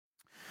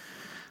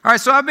All right,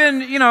 so I've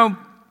been,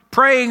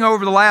 praying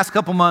over the last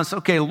couple months.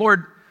 Okay,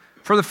 Lord,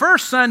 for the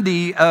first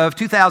Sunday of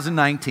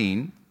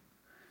 2019,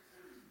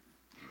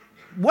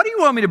 what do you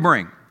want me to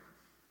bring?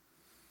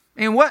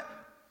 And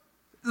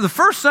the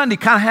first Sunday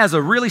kind of has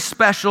a really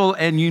special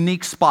and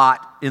unique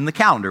spot in the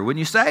calendar, wouldn't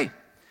you say?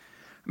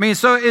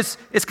 So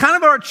it's kind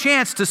of our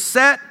chance to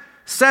set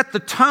the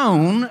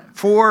tone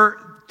for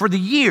the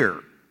year.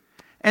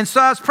 And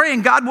so I was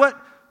praying, God,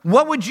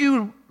 what would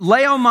you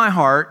lay on my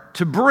heart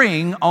to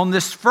bring on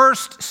this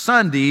first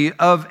Sunday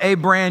of a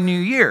brand new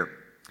year?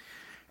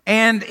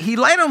 And he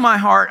laid on my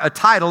heart a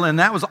title, and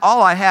that was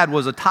all I had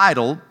was a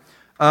title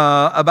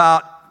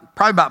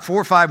probably about 4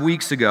 or 5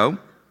 weeks ago.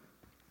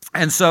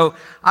 And so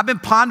I've been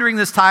pondering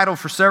this title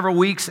for several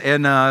weeks,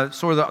 and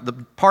sort of the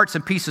parts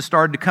and pieces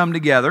started to come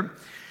together.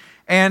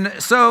 And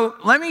so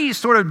let me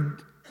sort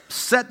of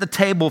set the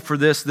table for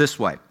this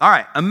way. All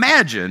right,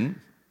 imagine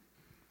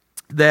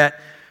that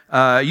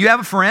you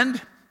have a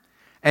friend,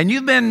 and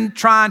you've been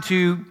trying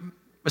to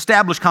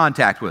establish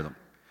contact with them.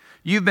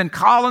 You've been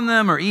calling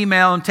them or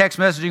emailing, text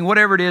messaging,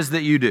 whatever it is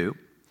that you do.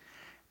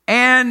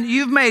 And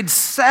you've made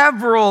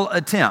several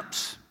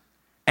attempts,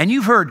 and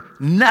you've heard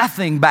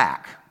nothing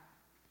back.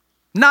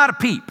 Not a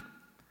peep.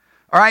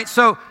 All right,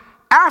 so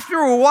after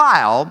a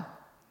while,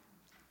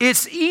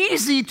 it's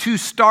easy to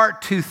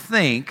start to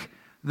think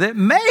that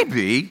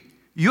maybe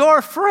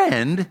your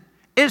friend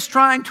is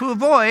trying to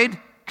avoid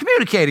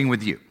communicating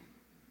with you.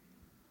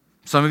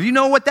 Some of you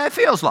know what that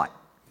feels like.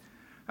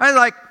 I'm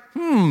like,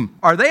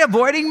 are they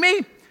avoiding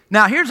me?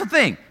 Now, here's the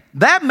thing.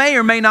 That may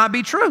or may not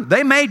be true.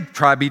 They may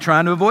be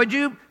trying to avoid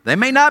you. They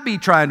may not be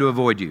trying to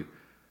avoid you.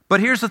 But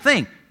here's the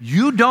thing.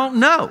 You don't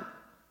know.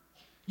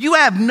 You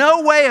have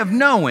no way of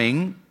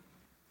knowing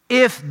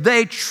if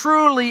they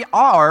truly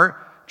are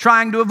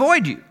trying to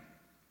avoid you.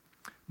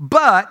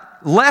 But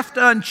left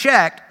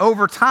unchecked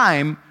over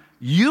time,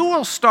 you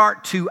will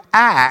start to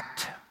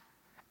act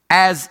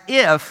as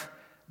if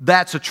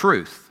that's a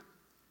truth.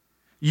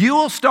 You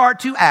will start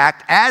to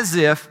act as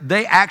if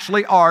they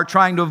actually are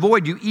trying to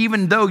avoid you,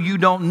 even though you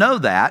don't know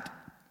that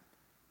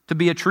to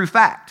be a true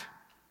fact.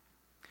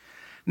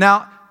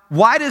 Now,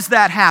 why does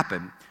that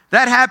happen?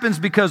 That happens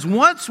because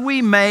once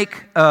we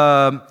make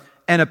an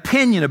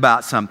opinion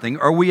about something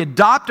or we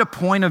adopt a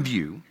point of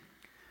view,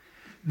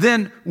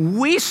 then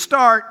we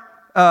start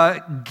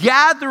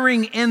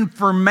gathering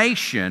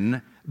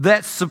information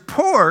that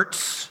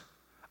supports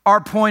our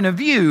point of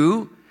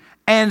view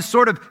and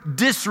sort of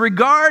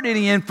disregard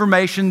any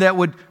information that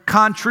would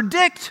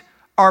contradict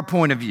our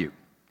point of view.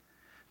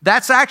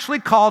 That's actually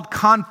called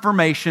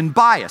confirmation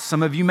bias.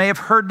 Some of you may have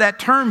heard that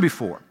term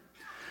before.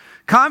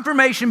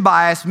 Confirmation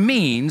bias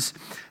means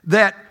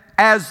that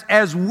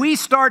as we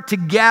start to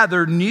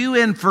gather new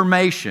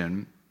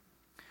information,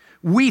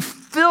 we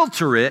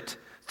filter it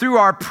through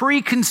our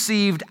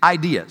preconceived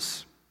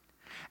ideas.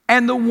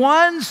 And the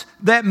ones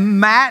that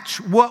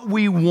match what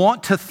we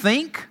want to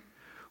think,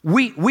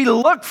 we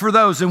look for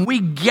those and we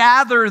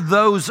gather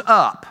those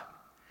up.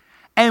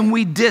 And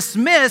we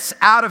dismiss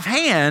out of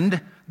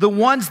hand the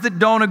ones that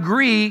don't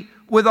agree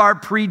with our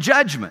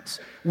prejudgments.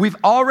 We've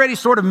already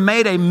sort of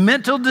made a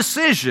mental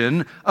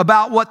decision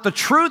about what the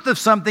truth of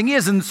something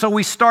is, and so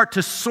we start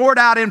to sort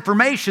out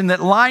information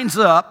that lines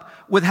up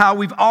with how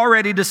we've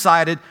already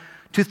decided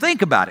to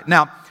think about it.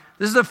 Now,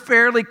 this is a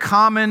fairly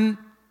common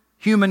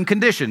human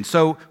condition.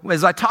 So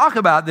as I talk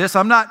about this,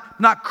 I'm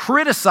not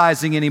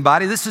criticizing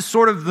anybody. This is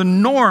sort of the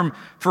norm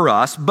for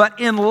us. But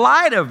in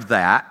light of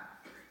that,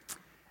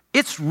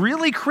 it's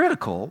really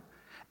critical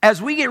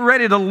as we get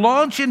ready to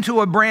launch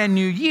into a brand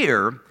new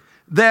year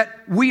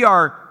that we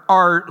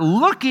are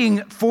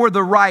looking for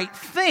the right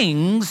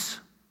things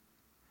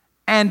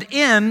and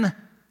in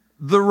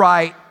the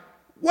right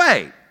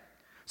way.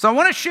 So I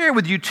want to share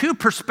with you two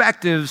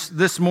perspectives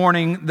this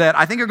morning that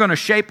I think are going to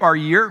shape our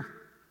year.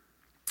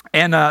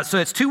 And so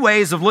it's two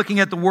ways of looking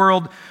at the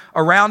world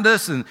around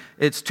us, and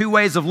it's two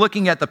ways of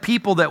looking at the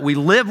people that we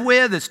live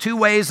with. It's two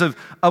ways of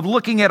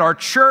looking at our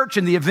church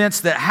and the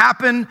events that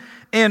happen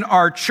in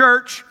our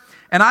church.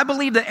 And I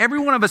believe that every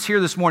one of us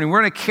here this morning,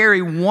 we're going to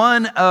carry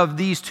one of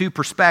these two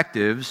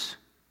perspectives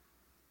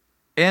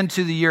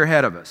into the year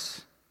ahead of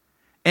us,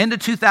 into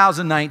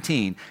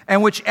 2019.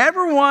 And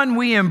whichever one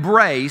we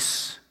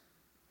embrace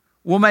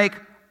will make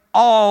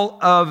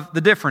all of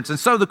the difference. And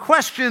so the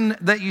question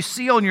that you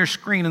see on your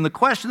screen and the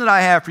question that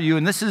I have for you,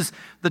 and this is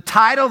the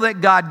title that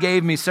God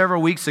gave me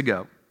several weeks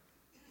ago,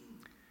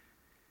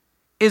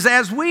 is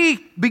as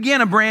we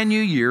begin a brand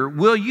new year,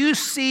 will you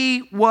see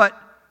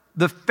what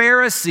the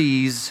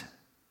Pharisees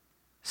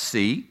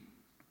see,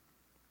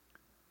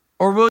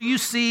 or will you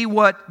see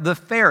what the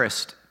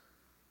Fairest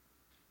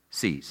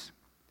sees?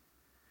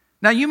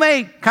 Now, you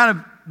may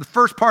the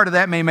first part of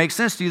that may make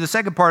sense to you. The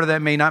second part of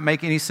that may not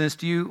make any sense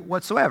to you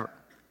whatsoever.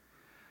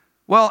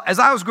 Well, as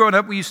I was growing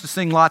up, we used to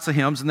sing lots of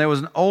hymns, and there was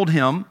an old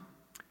hymn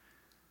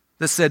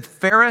that said,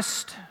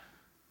 "Fairest,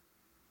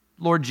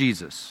 Lord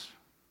Jesus,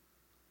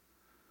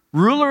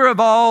 ruler of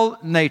all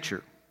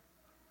nature,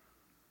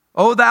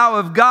 O thou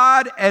of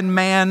God and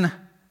man,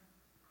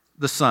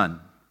 the Son.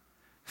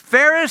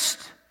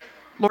 Fairest,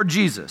 Lord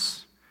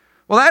Jesus.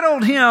 Well, that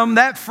old hymn,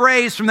 that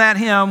phrase from that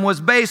hymn was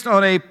based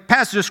on a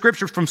passage of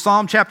scripture from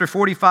Psalm chapter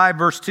 45,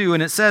 verse 2,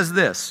 and it says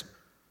this: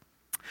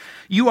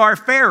 "You are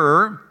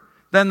fairer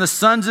than the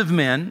sons of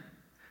men.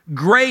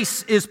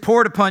 Grace is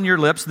poured upon your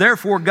lips.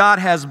 Therefore, God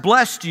has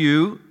blessed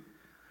you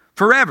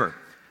forever."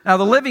 Now,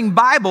 the Living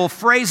Bible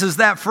phrases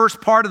that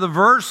first part of the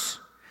verse,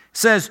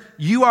 says,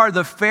 "You are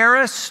the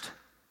fairest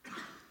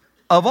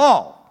of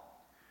all."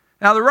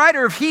 Now, the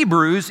writer of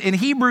Hebrews, in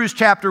Hebrews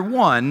chapter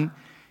 1,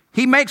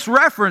 he makes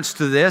reference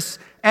to this,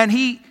 and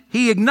he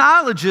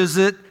acknowledges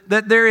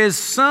that there is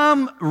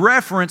some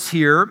reference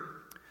here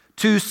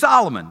to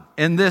Solomon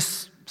in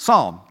this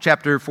Psalm,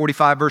 chapter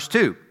 45, verse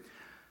 2.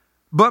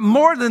 But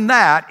more than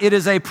that, it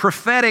is a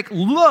prophetic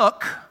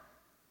look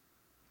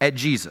at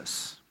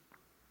Jesus.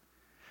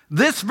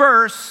 This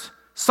verse,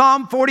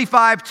 Psalm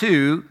 45,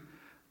 2,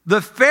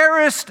 "The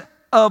fairest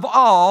of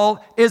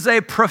all," is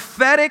a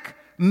prophetic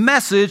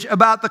message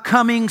about the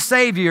coming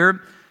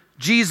Savior,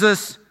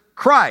 Jesus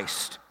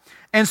Christ.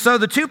 And so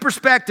the two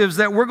perspectives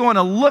that we're going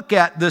to look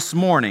at this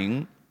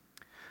morning,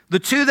 the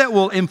two that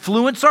will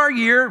influence our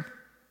year,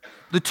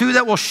 the two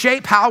that will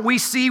shape how we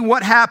see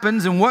what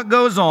happens and what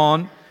goes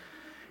on,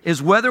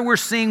 is whether we're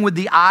seeing with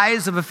the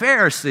eyes of a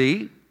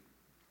Pharisee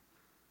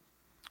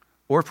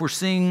or if we're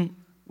seeing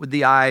with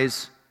the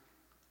eyes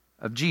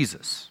of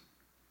Jesus.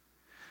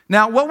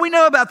 Now, what we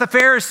know about the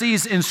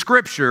Pharisees in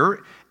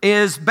Scripture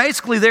is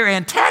basically their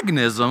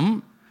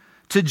antagonism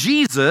to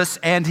Jesus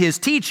and his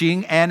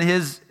teaching and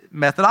his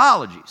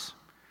methodologies.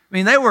 I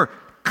mean, they were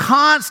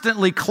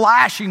constantly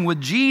clashing with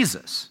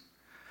Jesus.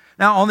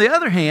 Now, on the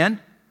other hand,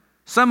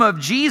 some of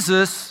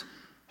Jesus'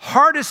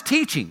 hardest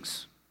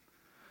teachings,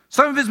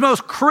 some of his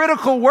most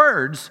critical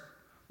words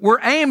were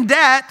aimed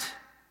at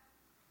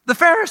the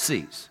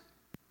Pharisees.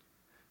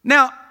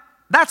 Now,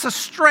 that's a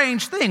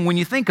strange thing when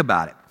you think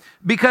about it,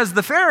 because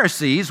the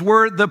Pharisees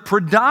were the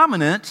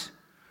predominant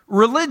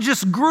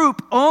religious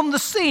group on the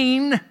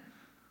scene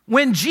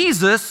when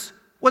Jesus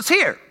was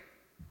here.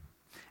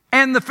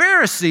 And the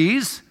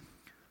Pharisees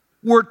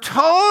were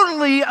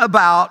totally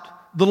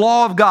about the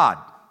law of God,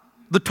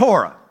 the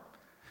Torah.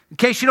 In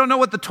case you don't know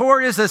what the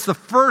Torah is, it's the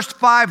first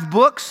 5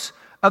 books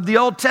of the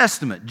Old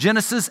Testament: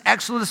 Genesis,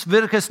 Exodus,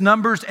 Leviticus,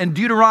 Numbers, and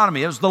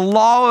Deuteronomy. It was the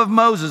law of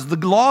Moses, the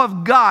law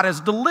of God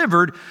as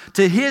delivered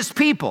to his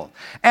people.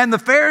 And the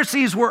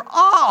Pharisees were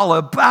all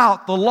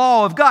about the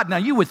law of God. Now,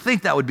 you would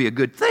think that would be a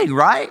good thing,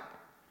 right?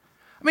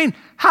 I mean,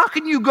 how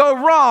can you go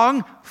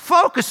wrong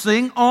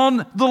focusing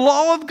on the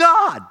law of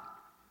God?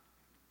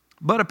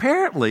 But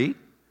apparently,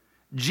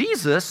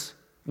 Jesus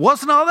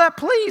wasn't all that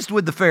pleased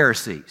with the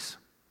Pharisees.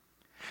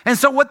 And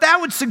so what that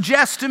would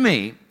suggest to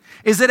me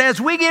is that as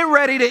we get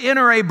ready to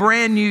enter a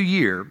brand new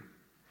year,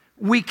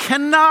 we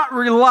cannot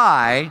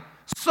rely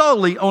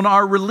solely on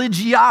our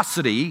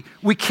religiosity.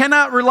 We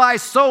cannot rely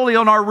solely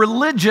on our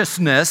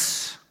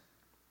religiousness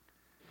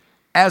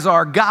as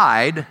our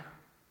guide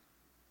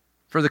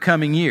for the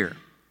coming year.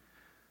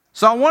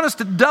 So I want us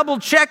to double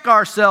check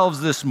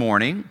ourselves this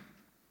morning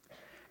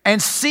and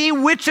see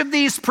which of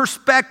these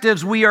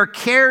perspectives we are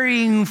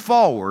carrying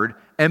forward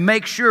and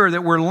make sure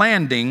that we're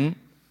landing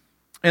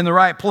in the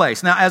right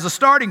place. Now, as a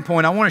starting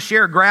point, I want to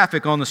share a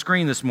graphic on the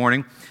screen this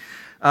morning.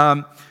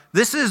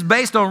 This is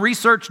based on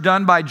research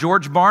done by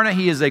George Barna.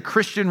 He is a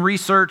Christian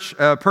research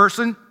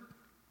person.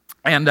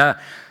 And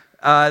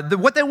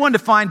what they wanted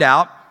to find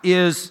out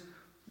is,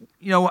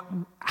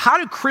 how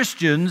do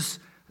Christians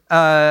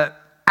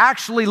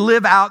actually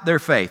live out their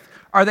faith?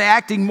 Are they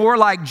acting more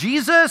like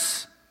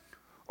Jesus,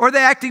 or are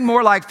they acting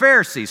more like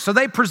Pharisees? So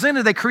they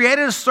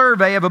created a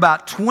survey of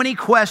about 20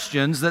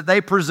 questions that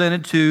they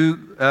presented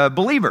to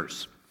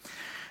believers.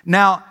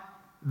 Now,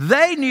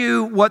 they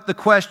knew what the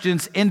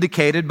questions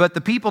indicated, but the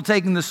people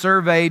taking the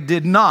survey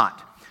did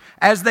not.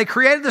 As they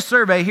created the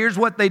survey, here's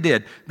what they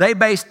did.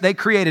 They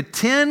created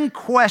 10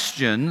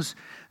 questions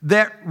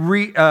that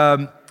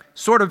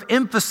sort of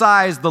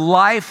emphasized the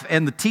life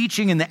and the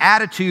teaching and the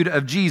attitude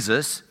of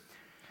Jesus,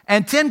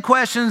 and 10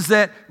 questions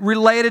that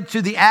related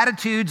to the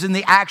attitudes and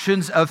the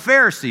actions of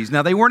Pharisees.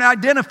 Now, they weren't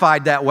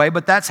identified that way,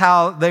 but that's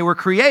how they were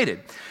created.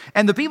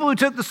 And the people who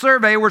took the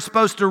survey were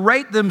supposed to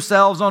rate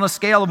themselves on a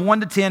scale of 1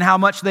 to 10 how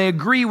much they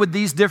agree with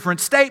these different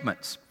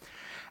statements.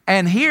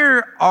 And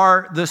here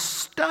are the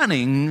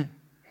stunning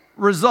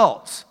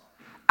results.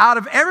 Out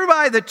of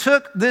everybody that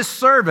took this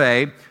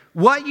survey,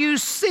 what you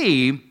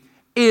see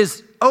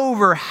is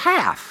over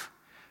half,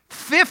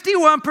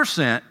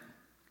 51%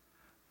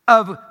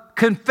 of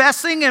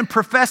confessing and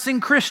professing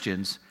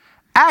Christians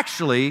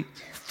actually,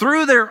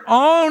 through their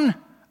own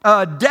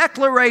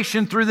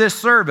declaration through this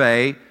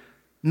survey,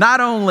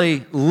 not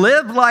only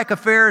live like a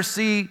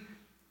Pharisee,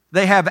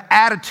 they have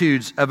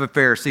attitudes of a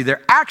Pharisee.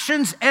 Their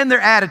actions and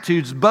their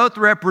attitudes both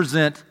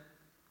represent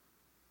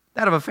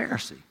that of a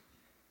Pharisee.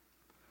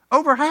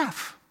 Over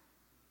half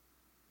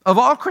of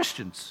all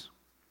Christians.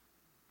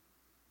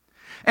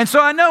 And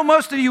so I know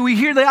most of you, we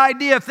hear the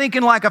idea of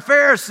thinking like a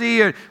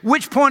Pharisee, or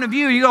which point of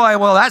view, you go like,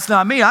 well, that's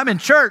not me, I'm in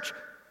church.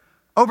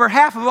 Over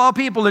half of all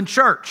people in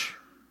church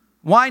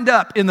wind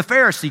up in the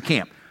Pharisee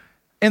camp.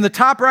 in the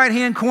top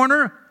right-hand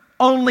corner,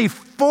 only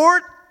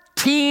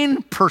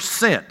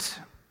 14%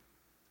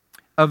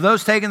 of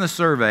those taking the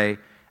survey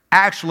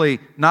actually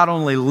not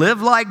only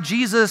live like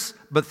Jesus,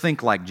 but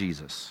think like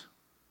Jesus.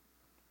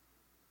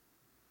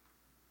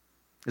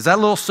 Is that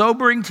a little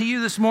sobering to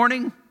you this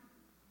morning?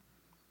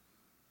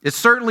 It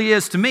certainly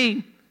is to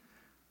me.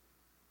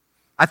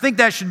 I think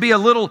that should be a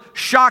little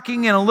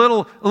shocking and a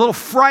little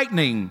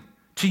frightening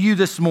to you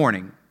this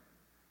morning.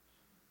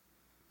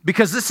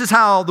 Because this is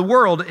how the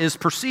world is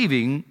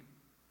perceiving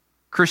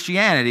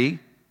Christianity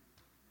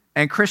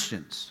and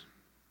Christians.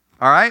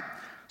 All right?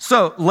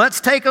 So let's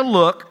take a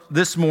look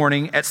this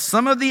morning at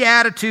some of the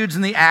attitudes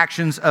and the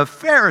actions of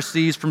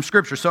Pharisees from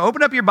Scripture. So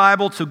open up your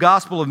Bible to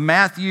Gospel of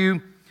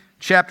Matthew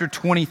chapter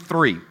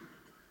 23.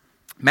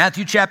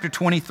 Matthew chapter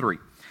 23.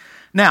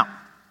 Now,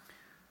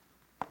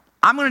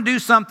 I'm going to do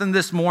something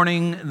this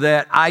morning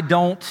that I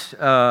don't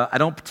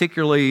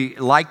particularly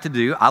like to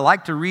do. I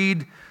like to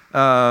read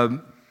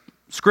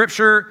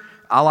Scripture.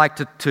 I like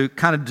to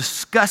kind of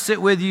discuss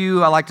it with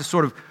you. I like to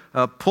sort of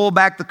pull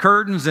back the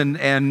curtains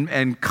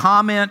and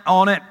comment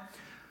on it.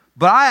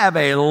 But I have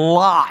a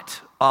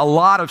lot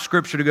of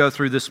Scripture to go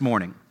through this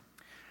morning.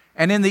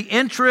 And in the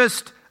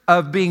interest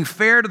of being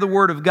fair to the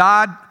Word of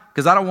God,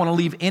 because I don't want to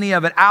leave any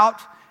of it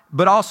out,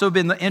 but also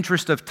in the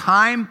interest of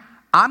time,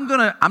 I'm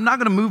not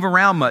going to move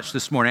around much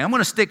this morning. I'm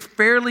going to stick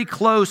fairly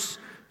close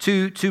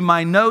to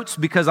my notes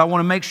because I want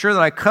to make sure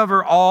that I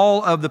cover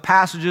all of the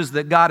passages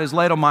that God has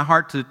laid on my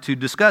heart to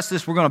discuss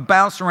this. We're going to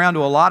bounce around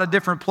to a lot of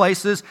different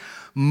places.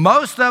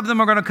 Most of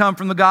them are going to come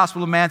from the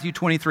Gospel of Matthew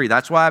 23.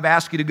 That's why I've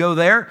asked you to go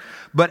there.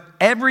 But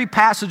every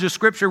passage of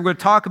Scripture we're going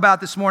to talk about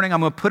this morning, I'm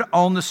going to put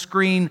on the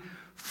screen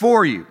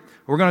for you.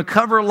 We're going to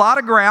cover a lot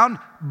of ground,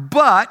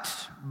 but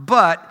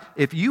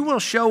if you will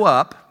show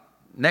up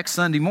next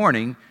Sunday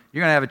morning,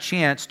 you're going to have a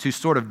chance to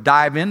sort of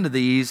dive into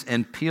these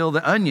and peel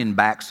the onion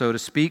back, so to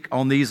speak,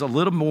 on these a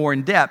little more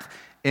in depth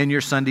in your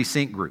Sunday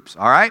Sync groups,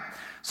 all right?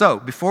 So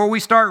before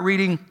we start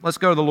reading, let's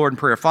go to the Lord in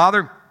prayer.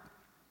 Father,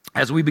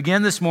 as we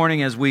begin this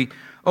morning, as we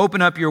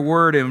open up your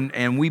word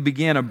and we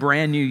begin a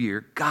brand new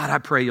year, God, I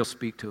pray you'll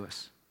speak to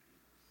us.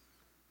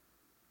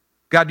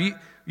 God,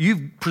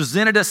 you've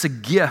presented us a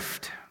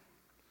gift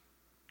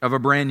of a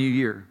brand new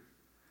year,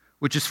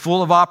 which is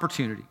full of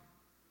opportunity,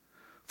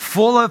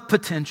 full of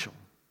potential.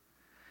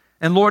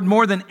 And Lord,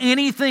 more than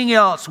anything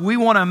else, we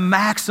want to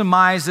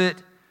maximize it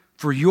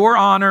for your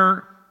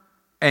honor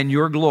and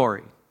your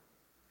glory.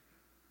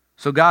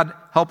 So God,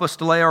 help us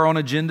to lay our own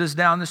agendas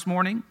down this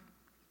morning.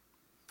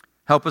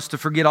 Help us to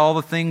forget all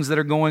the things that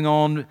are going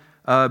on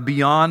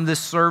beyond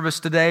this service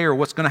today or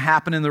what's going to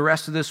happen in the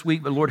rest of this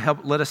week. But Lord,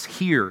 let us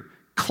hear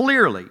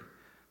clearly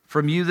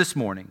from you this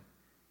morning.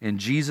 In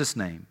Jesus'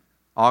 name,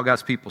 all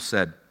God's people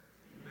said,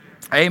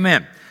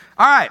 Amen.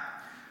 All right.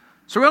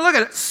 So we're going to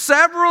look at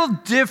several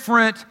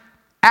different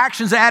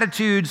actions,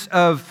 attitudes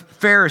of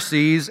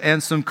Pharisees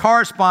and some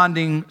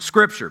corresponding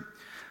scripture.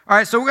 All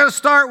right, so we're going to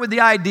start with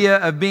the idea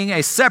of being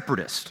a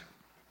separatist.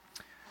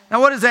 Now,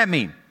 what does that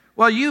mean?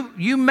 Well,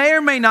 you may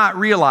or may not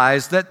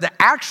realize that the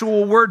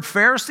actual word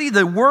Pharisee,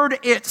 the word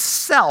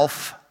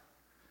itself,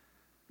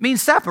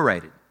 means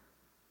separated.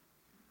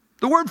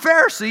 The word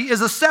Pharisee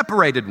is a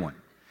separated one.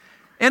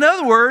 In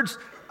other words,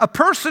 a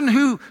person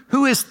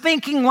who is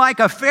thinking like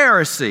a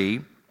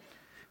Pharisee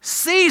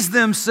sees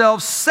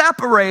themselves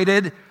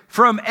separated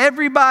from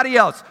everybody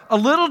else, a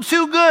little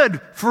too good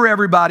for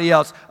everybody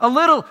else, a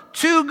little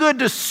too good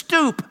to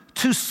stoop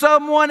to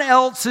someone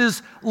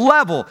else's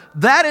level.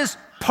 That is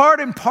part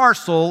and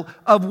parcel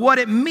of what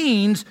it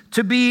means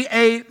to be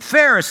a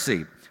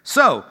Pharisee.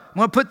 So, I'm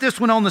going to put this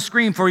one on the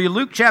screen for you.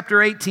 Luke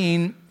chapter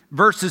 18,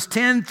 verses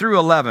 10 through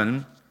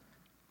 11.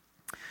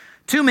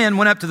 Two men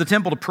went up to the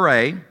temple to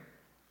pray,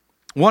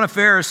 one a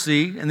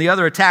Pharisee and the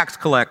other a tax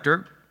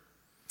collector.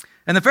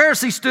 And the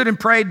Pharisee stood and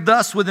prayed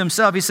thus with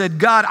himself. He said,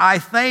 God, I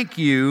thank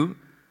you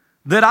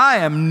that I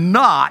am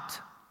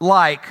not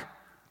like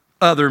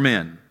other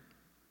men,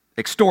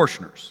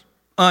 extortioners,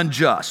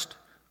 unjust,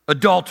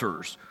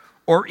 adulterers,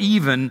 or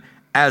even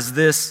as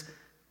this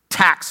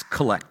tax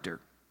collector.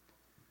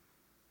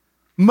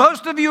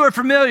 Most of you are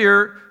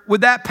familiar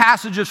with that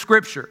passage of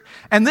Scripture.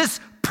 And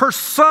this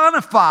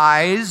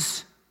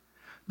personifies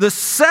the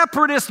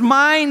separatist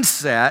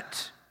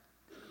mindset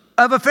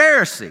of a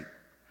Pharisee.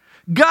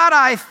 God,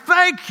 I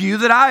thank you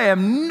that I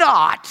am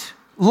not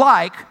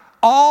like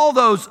all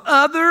those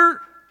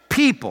other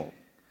people.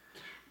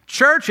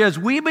 Church, as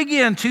we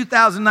begin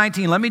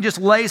 2019, let me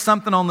just lay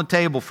something on the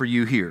table for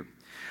you here.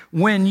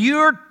 When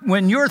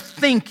your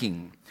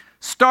thinking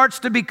starts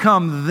to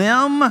become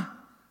them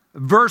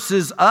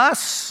versus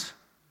us,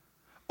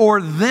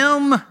 or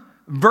them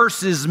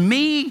versus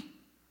me,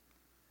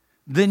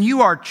 then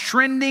you are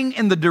trending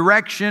in the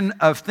direction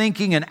of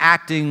thinking and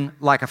acting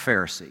like a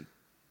Pharisee.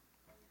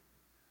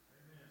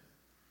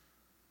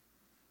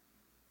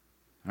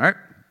 All right,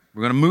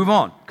 we're going to move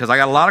on because I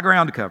got a lot of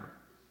ground to cover.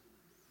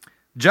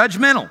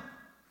 Judgmental.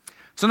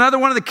 It's another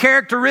one of the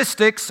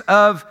characteristics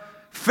of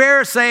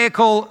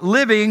Pharisaical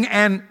living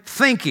and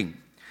thinking.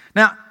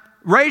 Now,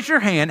 raise your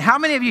hand. How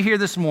many of you here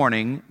this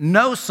morning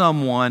know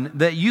someone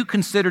that you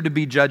consider to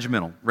be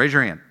judgmental? Raise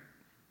your hand.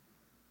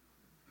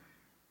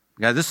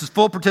 Yeah, this is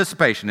full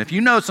participation. If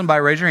you know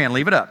somebody, raise your hand.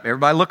 Leave it up.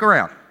 Everybody look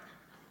around.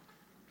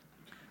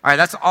 All right,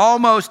 that's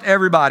almost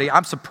everybody.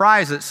 I'm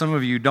surprised that some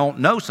of you don't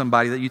know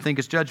somebody that you think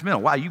is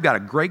judgmental. Wow, you've got a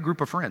great group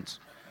of friends.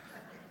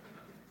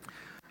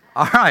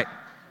 All right.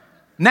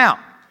 Now,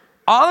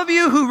 all of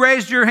you who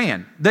raised your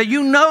hand, that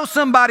you know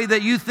somebody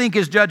that you think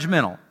is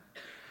judgmental,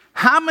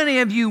 how many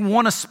of you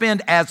want to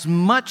spend as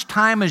much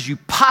time as you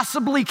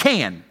possibly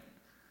can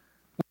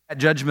with that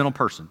judgmental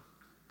person?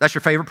 That's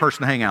your favorite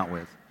person to hang out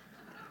with.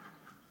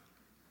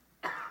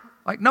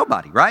 Like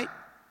nobody, right?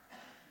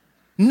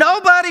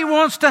 Nobody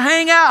wants to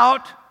hang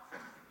out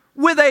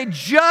with a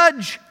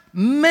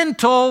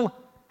judgmental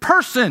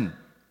person.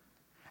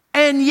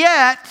 And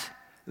yet,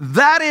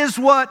 that is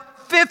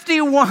what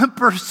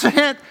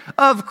 51%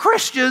 of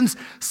Christians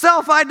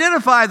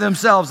self-identify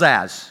themselves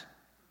as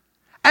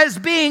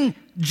being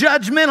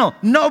judgmental.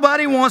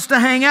 Nobody wants to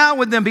hang out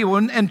with them people.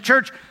 And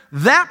church,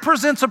 that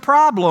presents a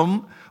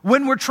problem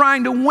when we're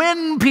trying to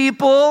win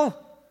people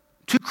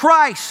to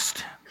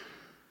Christ.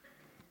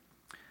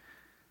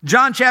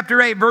 John chapter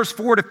 8, verse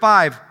 4 to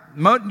 5.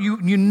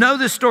 You know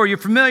this story. You're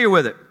familiar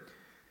with it.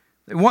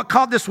 They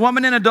caught this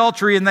woman in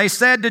adultery, and they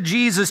said to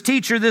Jesus,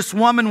 "Teacher, this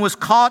woman was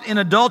caught in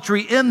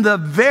adultery in the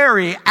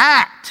very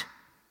act."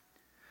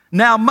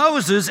 Now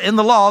Moses, in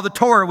the law, the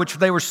Torah, which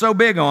they were so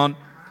big on,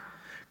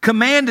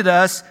 commanded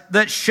us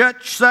that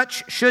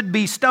such should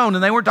be stoned.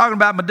 And they weren't talking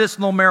about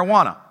medicinal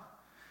marijuana.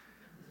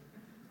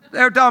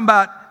 They were talking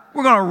about,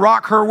 we're going to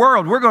rock her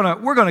world. We're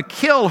going to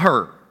kill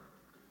her.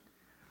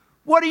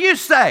 What do you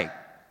say?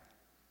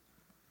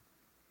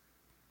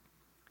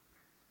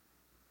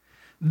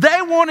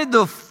 They wanted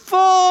the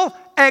full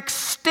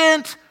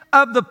extent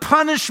of the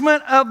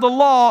punishment of the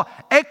law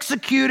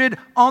executed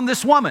on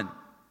this woman.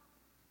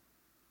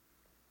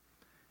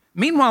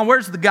 Meanwhile,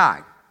 where's the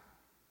guy?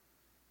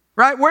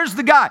 Right? Where's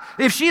the guy?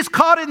 If she's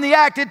caught in the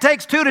act, it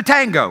takes two to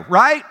tango,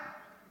 right?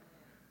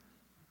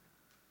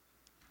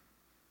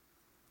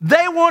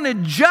 They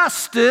wanted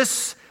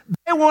justice,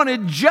 they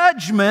wanted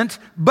judgment,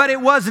 but it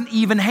wasn't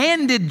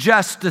even-handed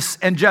justice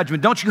and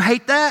judgment. Don't you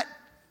hate that?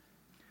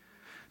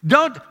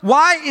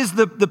 Why is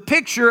the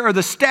picture or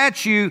the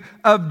statue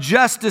of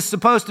justice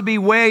supposed to be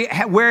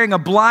wearing a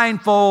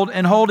blindfold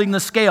and holding the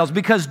scales?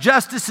 Because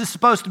justice is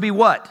supposed to be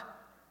what?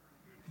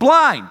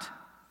 Blind.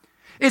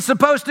 It's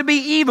supposed to be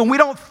even. We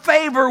don't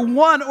favor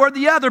one or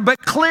the other, but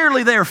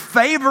clearly they're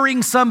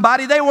favoring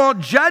somebody. They want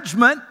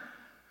judgment,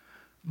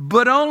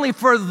 but only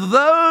for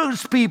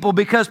those people,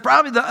 because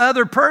probably the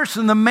other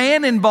person, the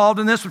man involved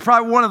in this, was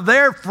probably one of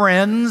their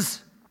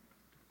friends.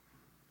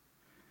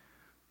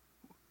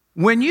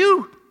 When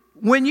you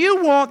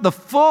want the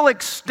full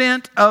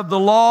extent of the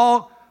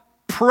law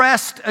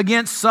pressed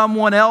against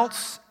someone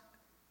else,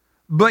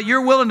 but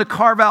you're willing to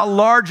carve out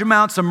large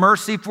amounts of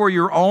mercy for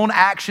your own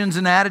actions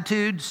and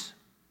attitudes,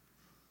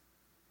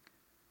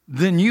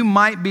 then you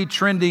might be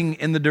trending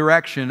in the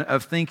direction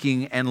of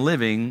thinking and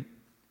living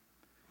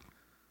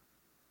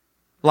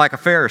like a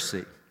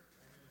Pharisee.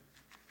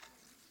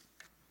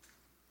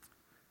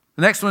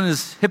 The next one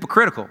is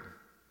hypocritical.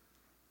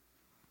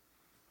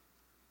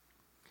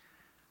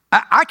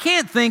 I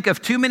can't think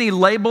of too many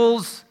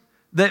labels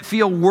that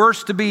feel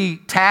worse to be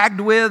tagged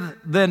with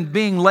than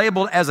being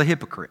labeled as a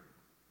hypocrite.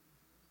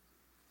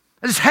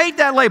 I just hate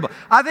that label.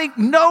 I think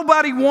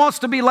nobody wants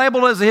to be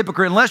labeled as a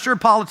hypocrite unless you're a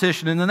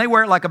politician, and then they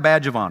wear it like a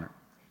badge of honor.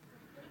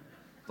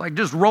 Like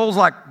just rolls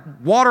like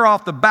water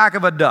off the back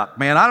of a duck,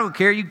 man. I don't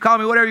care. You can call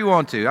me whatever you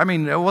want to. I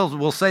mean,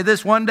 we'll say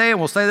this one day and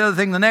we'll say the other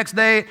thing the next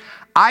day.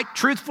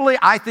 Truthfully,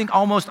 I think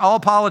almost all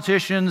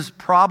politicians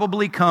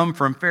probably come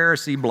from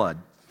Pharisee blood.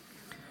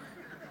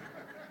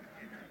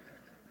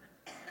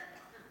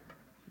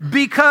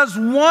 Because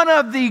one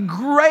of the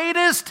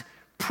greatest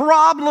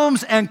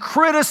problems and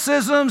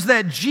criticisms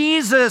that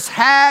Jesus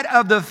had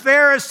of the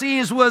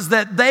Pharisees was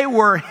that they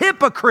were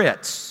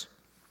hypocrites.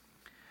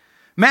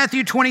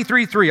 Matthew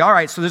 23:3. All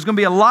right, so there's going to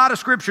be a lot of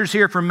scriptures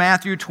here from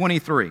Matthew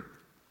 23.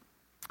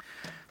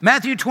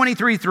 Matthew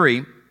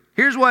 23:3.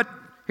 Here's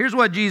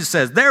what Jesus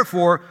says.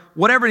 Therefore,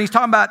 whatever, and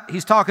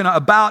he's talking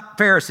about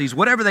Pharisees,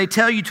 whatever they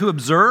tell you to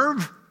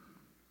observe,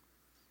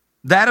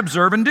 that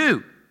observe and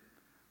do.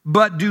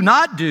 But do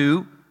not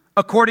do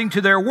according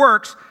to their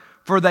works,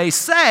 for they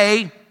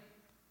say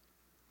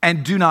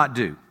and do not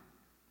do.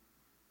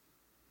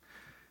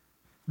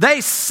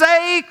 They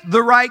say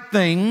the right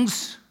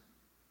things,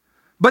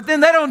 but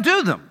then they don't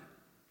do them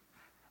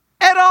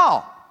at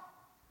all.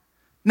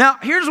 Now,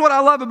 here's what I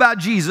love about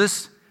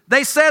Jesus.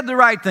 They said the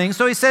right thing,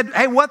 so he said,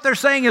 hey, what they're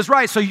saying is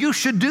right, so you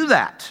should do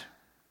that.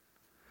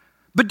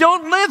 But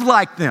don't live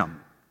like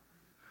them.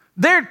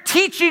 They're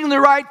teaching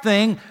the right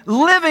thing,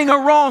 living a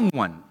wrong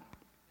one.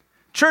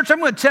 Church, I'm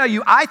going to tell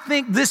you, I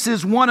think this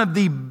is one of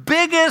the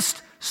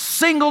biggest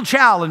single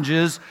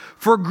challenges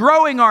for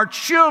growing our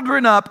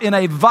children up in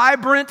a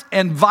vibrant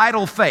and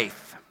vital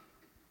faith,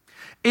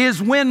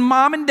 is when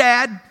mom and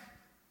dad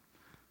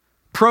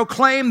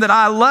proclaim that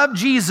I love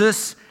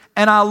Jesus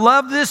and I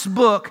love this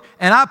book,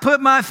 and I put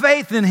my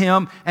faith in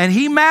him, and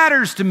he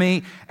matters to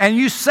me, and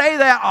you say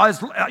that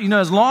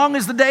as long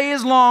as the day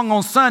is long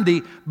on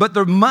Sunday, but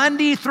the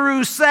Monday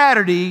through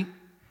Saturday,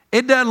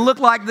 it doesn't look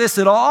like this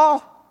at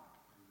all,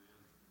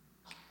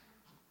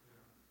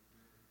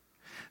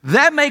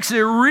 that makes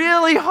it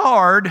really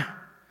hard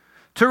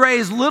to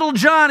raise little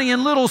Johnny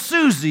and little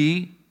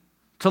Susie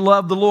to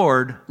love the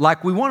Lord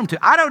like we want them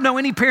to. I don't know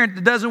any parent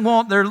that doesn't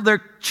want their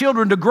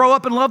children to grow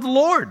up and love the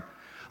Lord.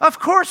 Of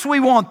course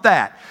we want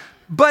that.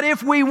 But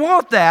if we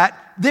want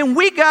that, then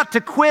we got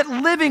to quit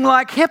living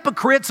like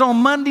hypocrites on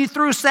Monday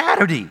through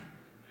Saturday.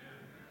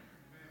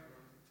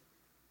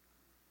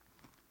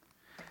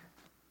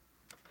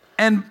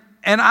 And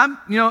I'm,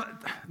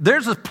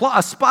 there's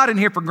a spot in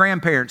here for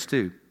grandparents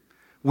too.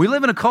 We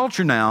live in a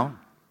culture now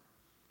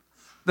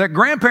that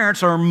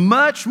grandparents are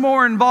much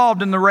more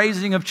involved in the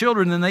raising of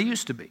children than they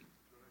used to be.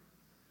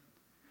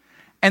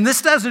 And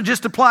this doesn't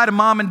just apply to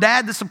mom and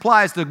dad, this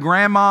applies to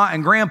grandma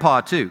and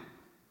grandpa too.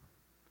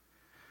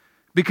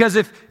 Because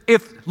if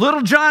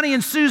little Johnny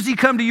and Susie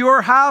come to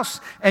your house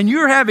and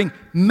you're having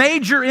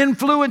major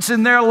influence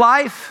in their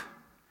life,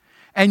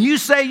 and you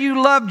say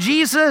you love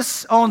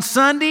Jesus on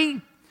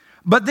Sunday,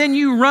 but then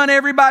you run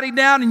everybody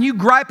down and you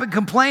gripe and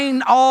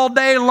complain all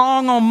day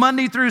long on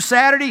Monday through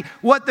Saturday,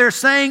 what they're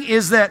saying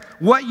is that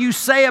what you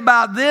say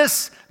about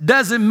this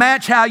doesn't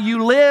match how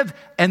you live,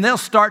 and they'll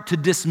start to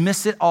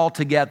dismiss it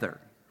altogether.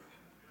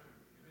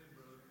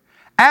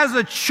 As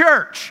a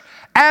church,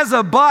 as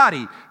a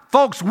body,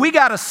 folks, we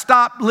got to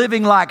stop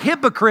living like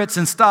hypocrites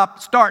and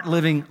start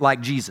living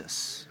like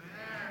Jesus.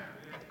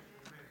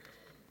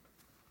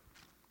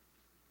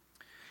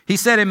 He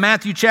said in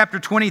Matthew chapter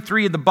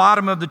 23, at the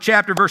bottom of the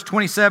chapter, verse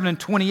 27 and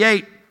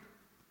 28,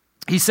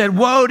 he said,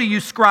 "Woe to you,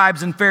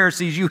 scribes and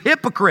Pharisees, you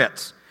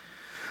hypocrites!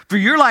 For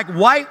you're like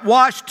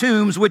whitewashed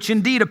tombs, which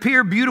indeed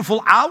appear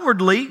beautiful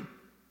outwardly,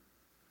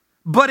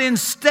 but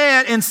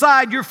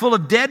inside you're full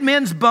of dead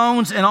men's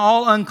bones and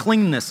all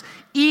uncleanness.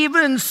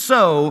 Even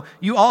so,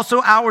 you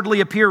also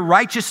outwardly appear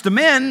righteous to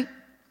men,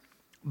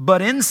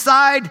 but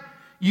inside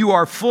you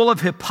are full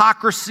of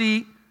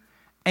hypocrisy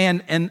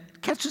and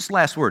catch this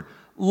last word,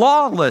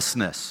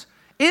 lawlessness."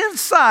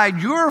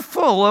 Inside, you're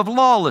full of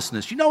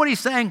lawlessness. You know what he's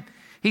saying?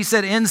 He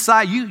said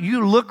inside,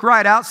 you look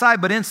right outside,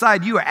 but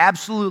inside you are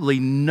absolutely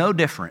no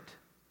different.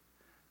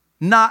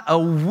 Not a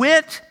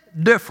whit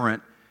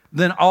different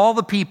than all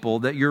the people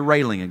that you're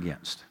railing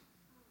against.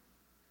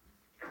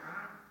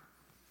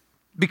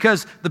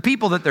 Because the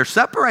people that they're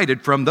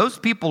separated from, those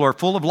people are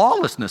full of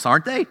lawlessness,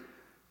 aren't they? I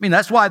mean,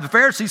 that's why the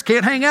Pharisees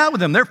can't hang out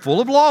with them. They're full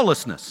of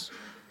lawlessness.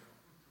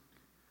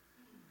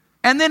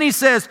 And then he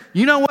says,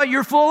 you know what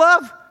you're full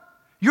of?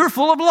 You're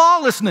full of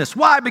lawlessness.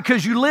 Why?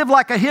 Because you live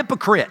like a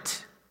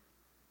hypocrite.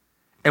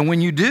 And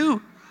when you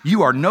do,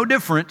 you are no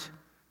different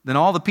than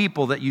all the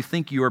people that you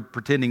think you are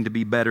pretending to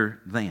be better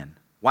than.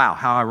 Wow,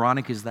 how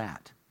ironic is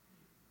that?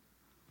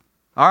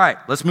 All right,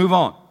 let's move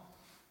on.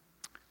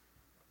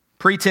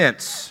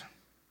 Pretense.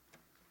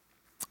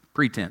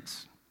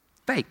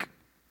 Fake.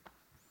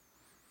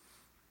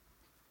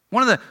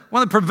 One of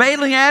the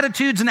prevailing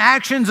attitudes and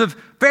actions of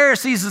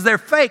Pharisees is they're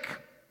fake.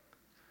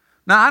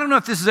 Now, I don't know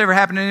if this has ever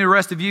happened to any of the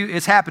rest of you.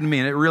 It's happened to me,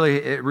 and it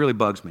really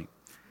bugs me.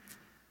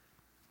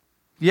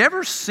 You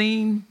ever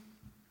seen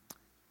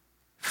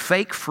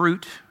fake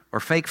fruit or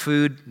fake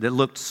food that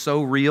looked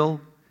so real,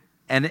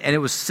 and it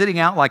was sitting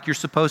out like you're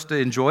supposed to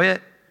enjoy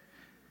it?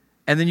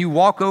 And then you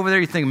walk over there,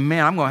 you think,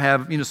 man, I'm going to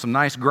have some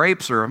nice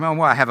grapes, or I'm going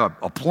to have a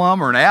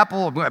plum or an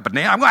apple, a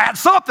banana. I'm going to have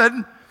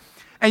something.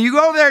 And you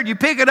go over there and you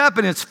pick it up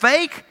and it's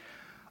fake.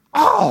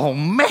 Oh,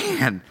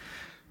 man,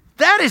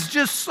 that is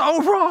just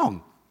so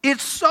wrong.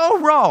 It's so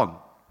wrong.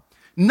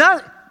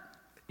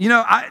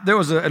 There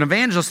was an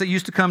evangelist that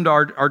used to come to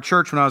our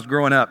church when I was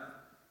growing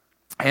up.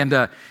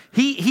 And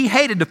he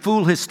hated to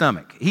fool his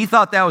stomach. He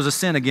thought that was a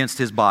sin against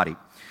his body.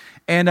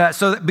 And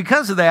so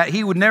because of that,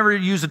 he would never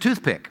use a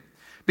toothpick.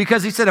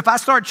 Because he said, if I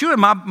start chewing,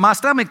 my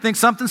stomach thinks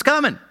something's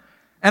coming.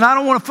 And I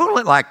don't want to fool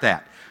it like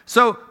that.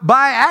 So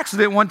by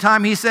accident, one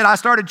time he said, I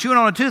started chewing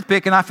on a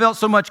toothpick and I felt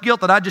so much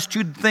guilt that I just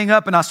chewed the thing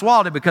up and I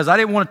swallowed it because I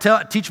didn't want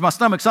to teach my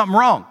stomach something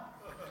wrong.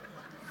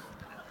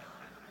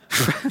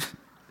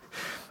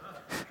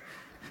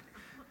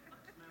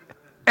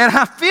 And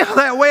I feel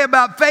that way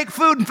about fake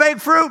food and fake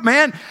fruit,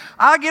 man.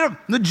 I get them,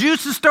 the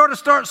juices start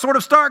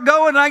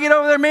going, and I get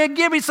over there, man,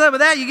 give me some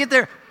of that. You get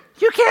there,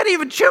 you can't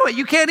even chew it.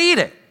 You can't eat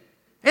it.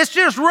 It's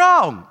just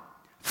wrong.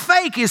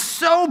 Fake is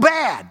so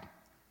bad.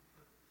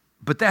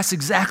 But that's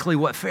exactly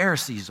what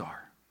Pharisees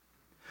are.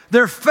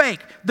 They're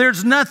fake.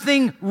 There's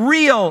nothing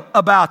real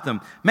about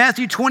them.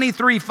 Matthew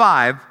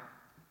 23:5,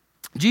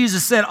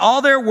 Jesus said,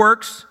 all their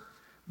works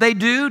they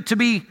do to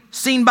be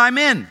seen by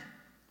men.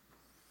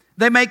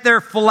 They make their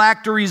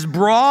phylacteries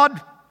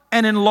broad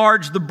and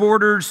enlarge the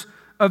borders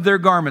of their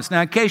garments.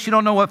 Now, in case you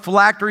don't know what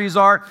phylacteries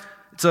are,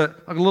 it's like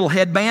a little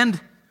headband.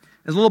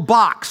 It's a little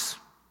box,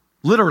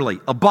 literally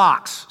a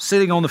box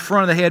sitting on the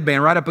front of the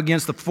headband right up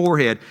against the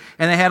forehead.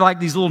 And they had like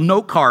these little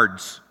note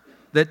cards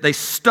that they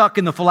stuck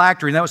in the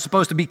phylactery, and that was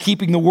supposed to be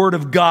keeping the Word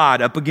of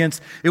God up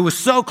against. It was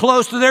so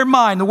close to their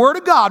mind. The Word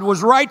of God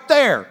was right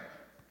there.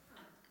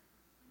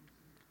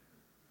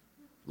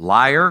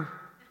 Liar.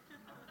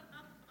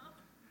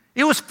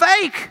 It was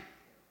fake.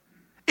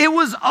 It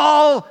was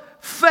all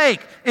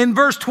fake. In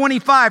verse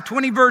 25,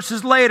 20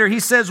 verses later, he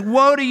says,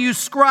 "Woe to you,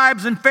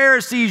 scribes and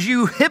Pharisees,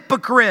 you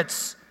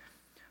hypocrites!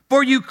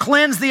 For you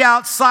cleanse the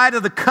outside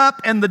of the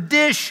cup and the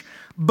dish,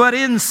 but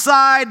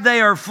inside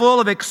they are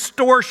full of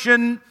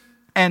extortion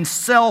and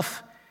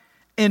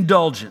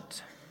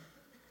self-indulgence."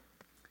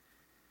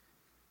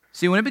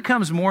 See, when it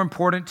becomes more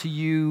important to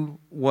you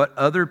what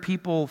other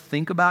people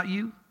think about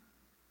you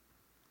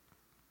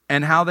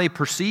and how they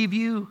perceive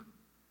you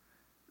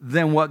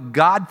than what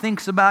God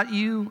thinks about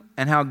you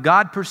and how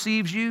God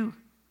perceives you,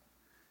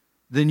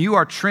 then you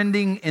are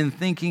trending in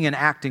thinking and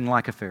acting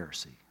like a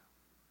Pharisee.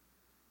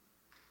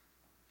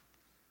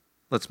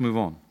 Let's move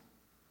on.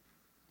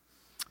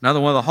 Another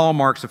one of the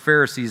hallmarks of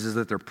Pharisees is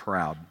that they're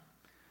proud.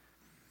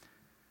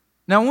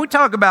 Now, when we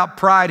talk about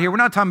pride here, we're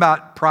not talking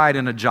about pride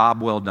in a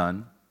job well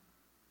done,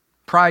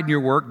 pride in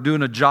your work,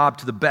 doing a job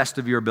to the best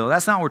of your ability.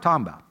 That's not what we're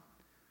talking about.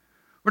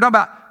 We're talking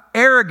about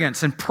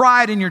arrogance and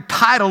pride in your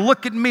title.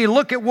 Look at me.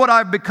 Look at what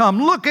I've become.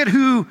 Look at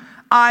who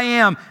I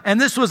am. And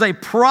this was a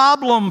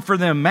problem for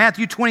them.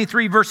 Matthew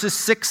 23, verses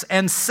 6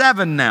 and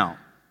 7 now.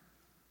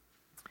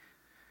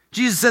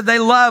 Jesus said they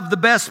love the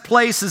best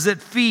places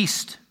at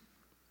feast,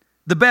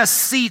 the best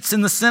seats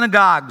in the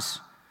synagogues,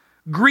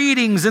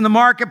 greetings in the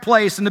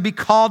marketplace, and to be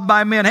called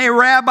by men, "Hey,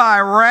 Rabbi,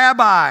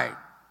 Rabbi."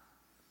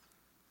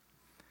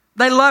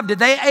 They loved it.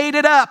 They ate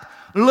it up.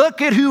 Look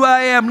at who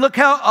I am. Look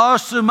how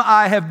awesome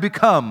I have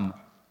become.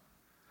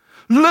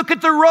 Look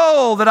at the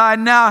role that I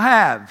now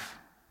have.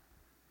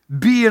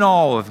 Be in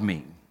awe of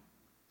me.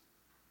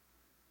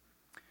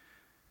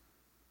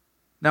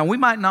 Now, we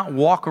might not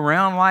walk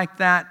around like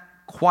that,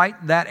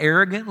 quite that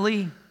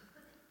arrogantly,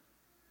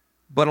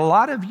 but a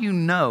lot of you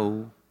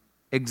know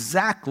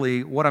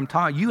exactly what I'm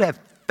talking. You have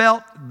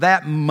felt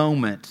that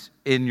moment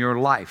in your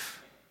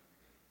life.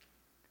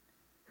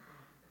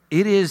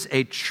 It is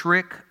a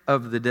trick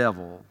of the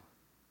devil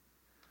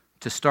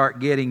to start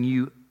getting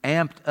you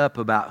amped up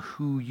about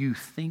who you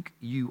think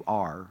you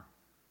are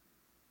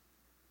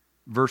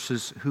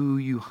versus who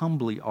you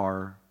humbly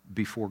are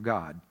before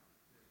God.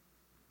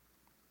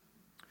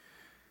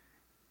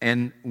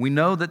 And we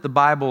know that the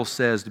Bible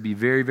says to be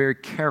very, very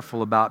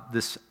careful about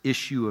this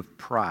issue of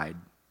pride,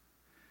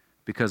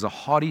 because a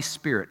haughty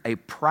spirit, a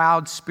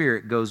proud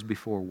spirit goes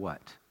before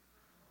what?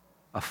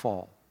 A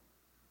fall.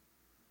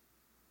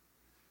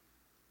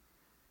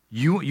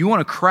 You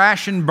want to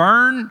crash and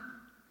burn?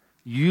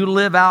 You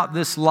live out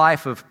this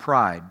life of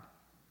pride.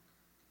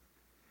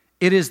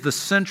 It is the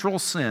central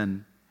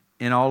sin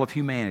in all of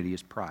humanity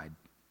is pride.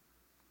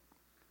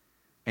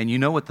 And you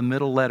know what the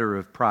middle letter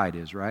of pride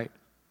is, right?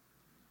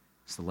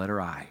 It's the letter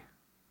I.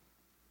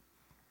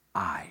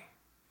 I.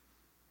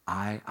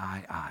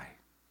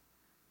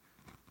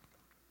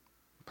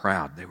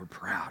 Proud. They were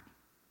proud.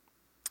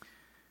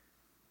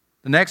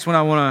 The next one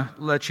I want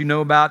to let you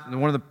know about,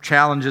 and one of the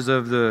challenges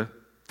of the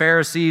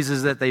Pharisees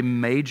is that they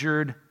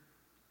majored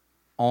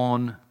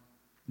on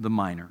the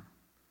minor.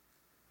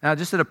 Now,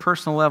 just at a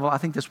personal level, I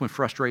think this one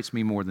frustrates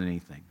me more than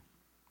anything.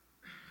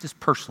 Just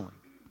personally.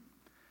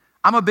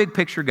 I'm a big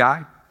picture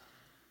guy.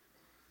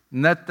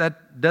 And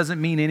that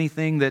doesn't mean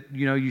anything that,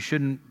 you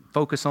shouldn't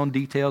focus on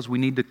details. We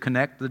need to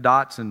connect the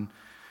dots and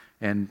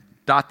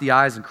dot the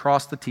I's and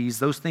cross the T's.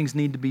 Those things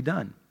need to be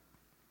done.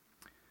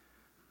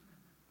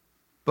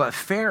 But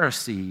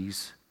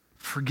Pharisees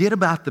forget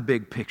about the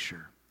big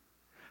picture.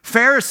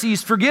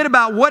 Pharisees forget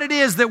about what it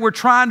is that we're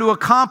trying to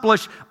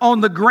accomplish on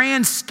the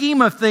grand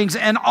scheme of things,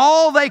 and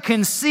all they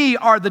can see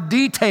are the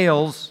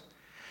details.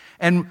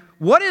 And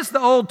what is the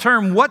old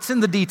term, what's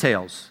in the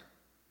details?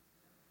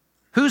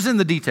 Who's in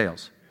the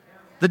details?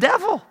 The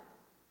devil.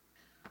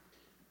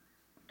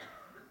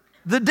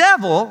 The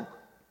devil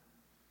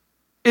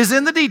is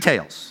in the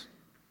details.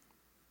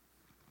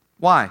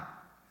 Why?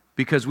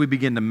 Because we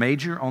begin to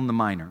major on the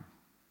minor.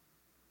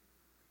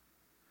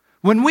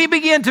 When we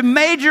begin to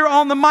major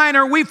on the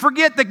minor, we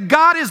forget that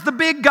God is the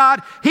big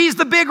God. He's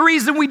the big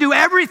reason we do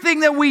everything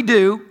that we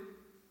do.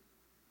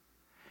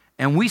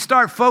 And we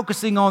start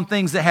focusing on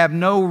things that have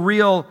no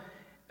real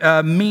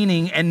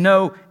meaning and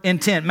no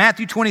intent.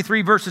 Matthew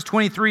 23, verses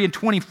 23 and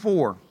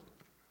 24.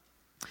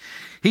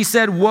 He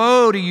said,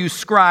 "Woe to you,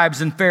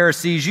 scribes and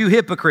Pharisees, you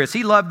hypocrites."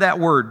 He loved that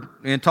word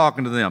in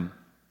talking to them.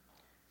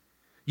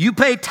 "You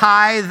pay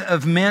tithe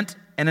of mint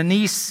and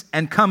anise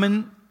and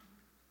cumin,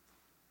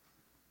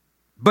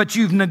 but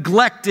you've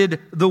neglected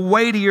the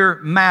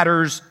weightier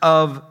matters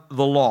of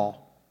the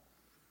law,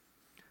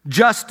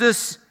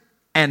 justice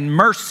and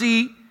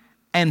mercy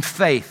and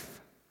faith.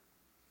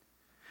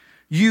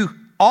 You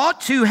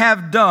ought to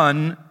have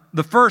done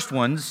the first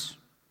ones,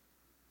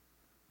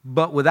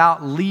 but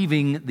without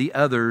leaving the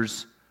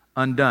others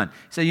undone."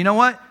 So you know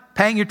what?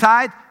 Paying your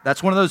tithe,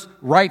 that's one of those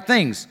right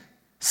things.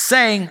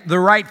 Saying the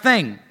right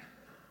thing.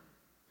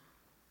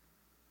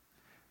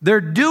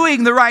 They're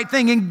doing the right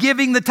thing and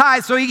giving the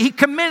tithe. So he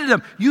commended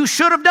them. You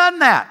should have done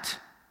that.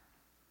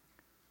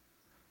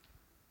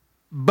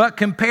 But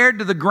compared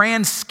to the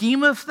grand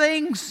scheme of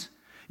things,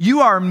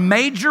 you are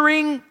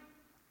majoring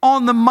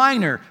on the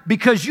minor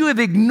because you have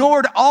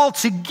ignored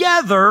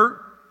altogether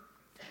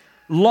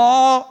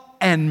law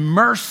and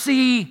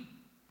mercy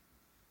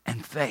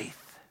and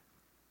faith.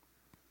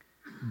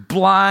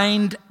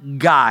 Blind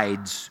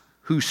guides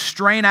who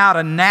strain out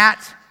a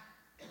gnat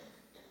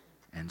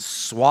and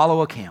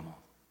swallow a camel.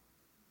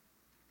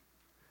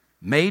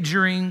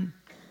 Majoring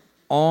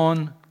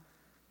on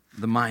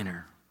the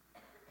minor.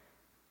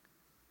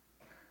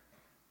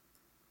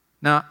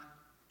 Now,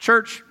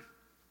 church,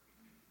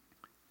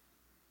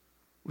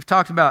 we've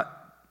talked about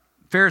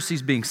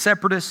Pharisees being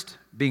separatist,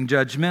 being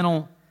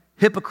judgmental,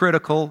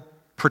 hypocritical,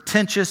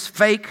 pretentious,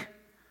 fake,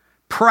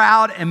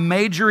 proud, and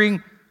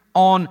majoring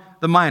on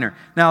the minor.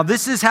 Now,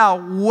 this is how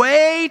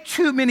way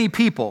too many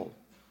people,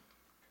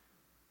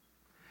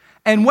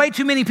 and way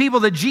too many people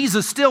that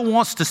Jesus still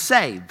wants to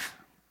save,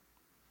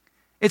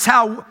 it's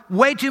how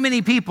way too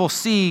many people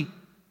see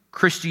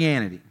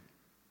Christianity.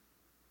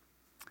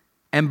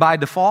 And by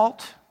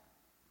default,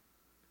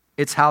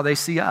 it's how they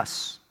see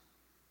us.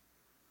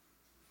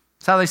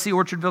 It's how they see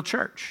Orchardville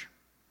Church.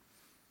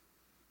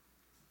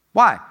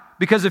 Why?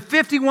 Because if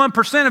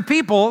 51% of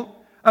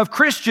people, of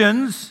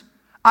Christians,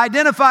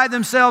 identify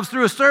themselves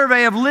through a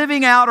survey of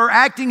living out or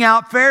acting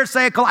out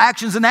Pharisaical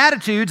actions and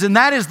attitudes, and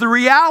that is the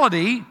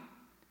reality,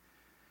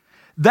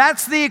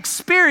 that's the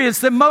experience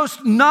that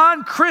most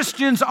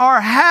non-Christians are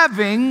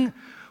having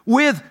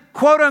with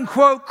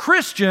quote-unquote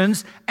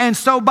Christians, and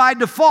so by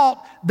default,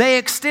 they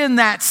extend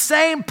that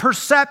same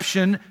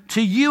perception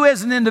to you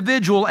as an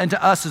individual and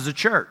to us as a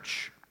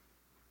church.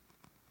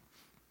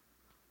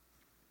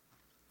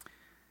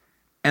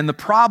 And the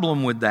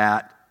problem with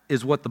that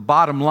is what the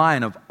bottom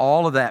line of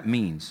all of that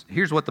means.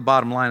 Here's what the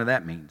bottom line of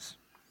that means,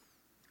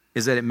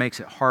 is that it makes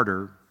it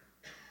harder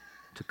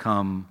to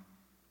come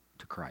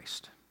to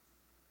Christ.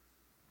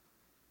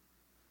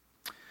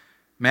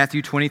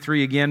 Matthew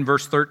 23 again,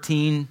 verse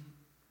 13.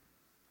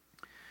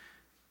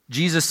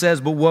 Jesus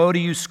says, "But woe to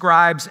you,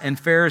 scribes and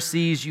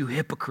Pharisees, you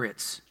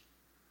hypocrites,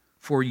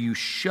 for you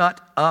shut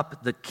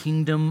up the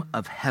kingdom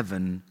of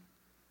heaven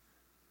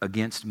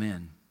against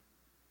men."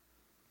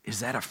 Is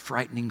that a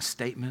frightening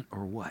statement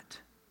or what?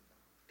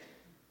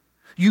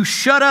 You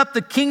shut up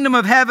the kingdom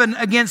of heaven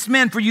against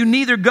men, for you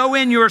neither go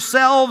in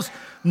yourselves,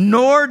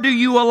 nor do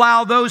you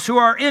allow those who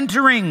are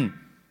entering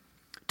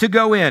to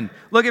go in.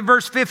 Look at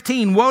verse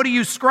 15. "Woe to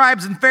you,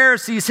 scribes and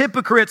Pharisees,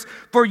 hypocrites,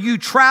 for you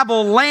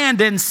travel land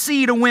and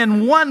sea to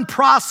win one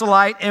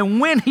proselyte, and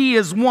when he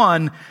is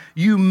won,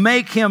 you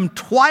make him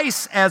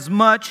twice as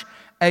much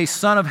a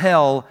son of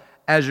hell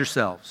as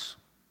yourselves."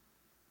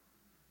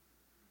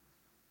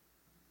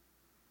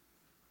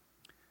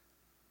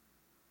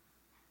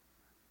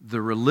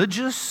 The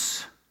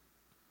religious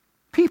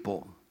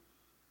people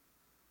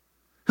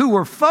who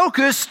were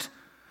focused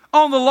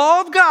on the law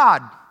of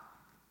God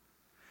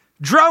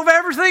drove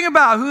everything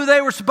about who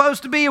they were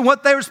supposed to be and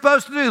what they were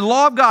supposed to do. The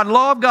law of God,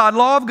 law of God,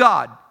 law of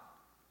God.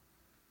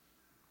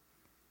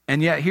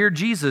 And yet here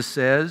Jesus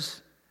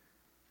says,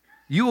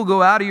 you will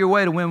go out of your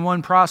way to win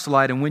one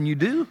proselyte, and when you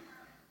do,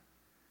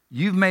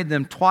 you've made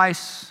them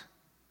twice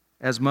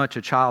as much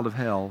a child of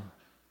hell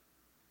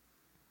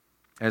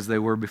as they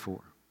were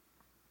before.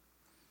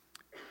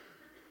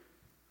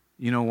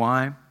 You know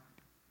why?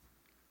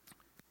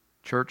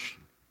 Church,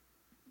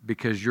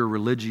 because your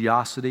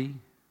religiosity,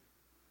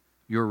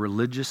 your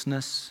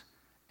religiousness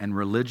and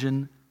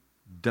religion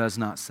does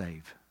not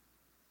save.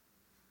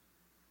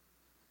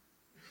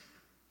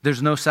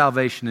 There's no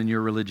salvation in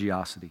your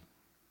religiosity.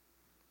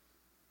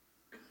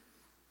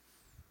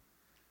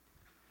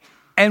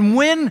 And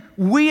when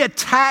we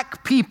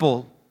attack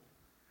people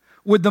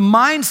with the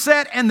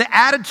mindset and the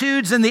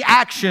attitudes and the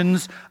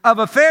actions of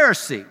a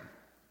Pharisee,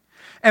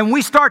 and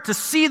we start to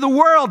see the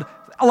world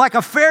like a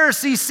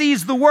Pharisee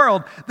sees the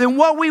world, then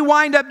what we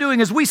wind up doing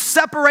is we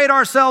separate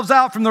ourselves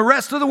out from the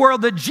rest of the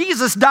world that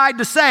Jesus died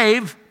to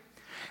save,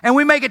 and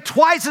we make it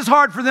twice as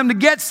hard for them to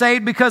get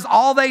saved because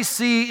all they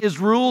see is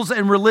rules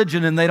and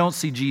religion and they don't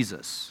see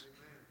Jesus.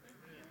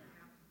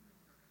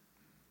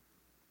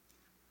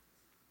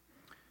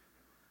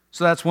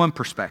 So that's one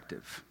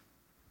perspective.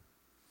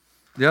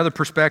 The other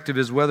perspective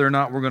is whether or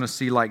not we're going to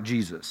see like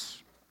Jesus.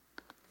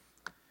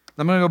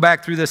 I'm going to go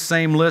back through this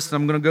same list,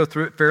 and I'm going to go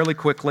through it fairly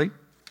quickly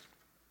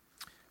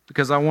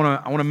because I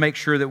want to make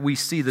sure that we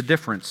see the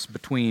difference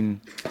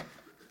between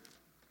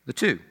the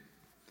two.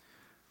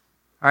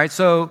 All right,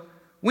 so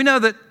we know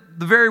that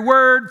the very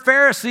word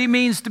Pharisee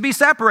means to be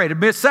separated,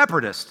 be a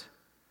separatist.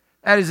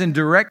 That is in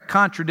direct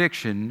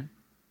contradiction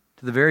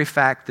to the very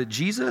fact that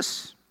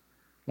Jesus,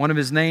 one of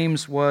his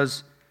names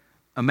was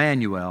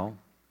Emmanuel,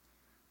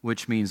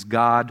 which means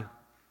God,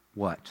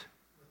 what?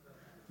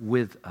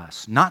 With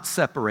us. Not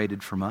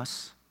separated from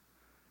us.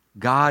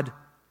 God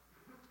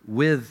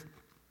with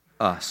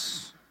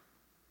us.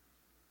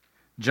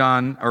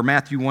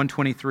 Matthew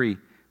 1:23.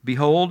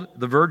 "Behold,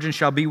 the virgin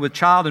shall be with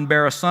child and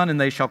bear a son,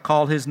 and they shall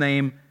call his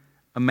name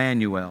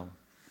Emmanuel,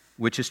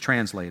 which is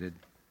translated,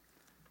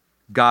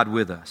 God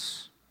with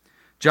us.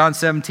 John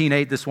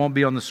 17:8, this won't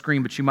be on the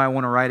screen, but you might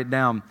want to write it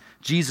down.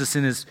 Jesus,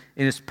 in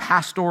his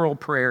pastoral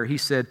prayer, he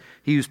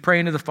was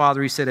praying to the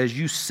Father, he said, as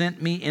you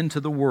sent me into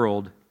the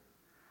world,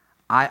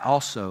 I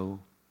also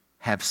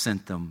have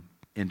sent them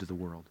into the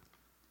world.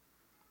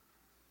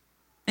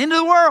 Into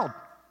the world.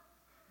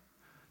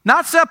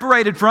 Not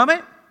separated from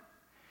it.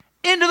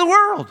 Into the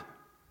world.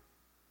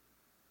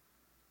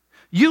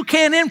 You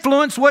can't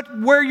influence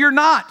where you're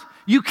not.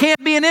 You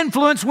can't be an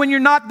influence when you're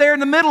not there in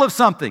the middle of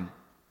something.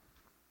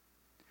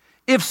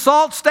 If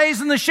salt stays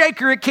in the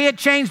shaker, it can't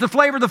change the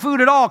flavor of the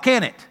food at all,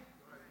 can it?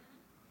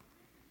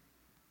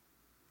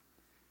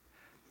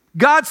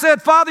 God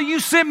said, Father, you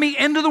sent me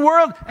into the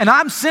world, and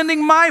I'm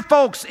sending my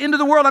folks into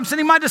the world. I'm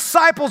sending my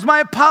disciples, my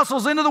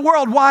apostles into the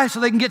world. Why? So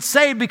they can get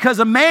saved, because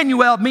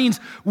Emmanuel means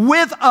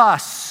with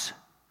us.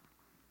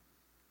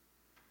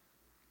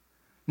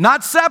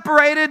 Not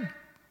separated,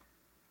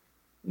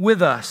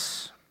 with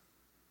us.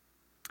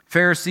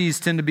 Pharisees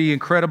tend to be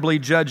incredibly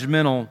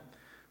judgmental,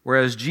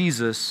 whereas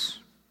Jesus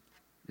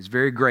is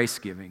very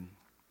grace-giving.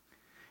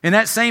 In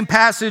that same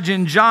passage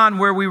in John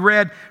where we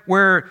read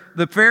where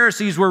the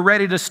Pharisees were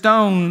ready to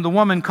stone the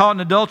woman caught in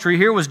adultery,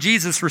 here was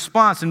Jesus'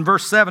 response in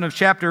verse 7 of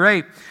chapter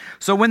 8.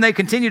 So when they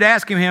continued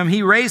asking him,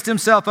 he raised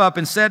himself up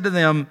and said to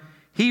them,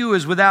 he who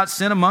is without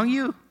sin among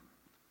you,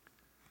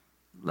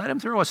 let him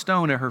throw a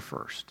stone at her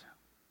first.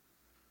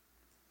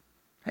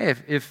 Hey,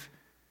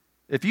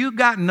 if you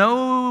got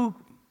no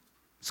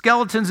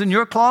skeletons in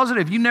your closet,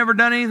 if you've never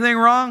done anything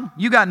wrong,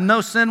 you got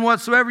no sin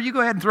whatsoever, you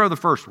go ahead and throw the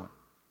first one.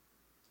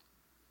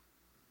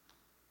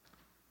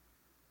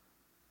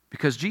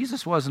 Because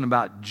Jesus wasn't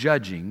about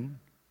judging,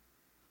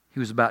 he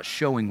was about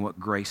showing what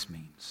grace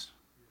means.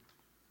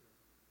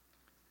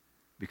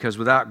 Because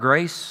without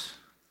grace,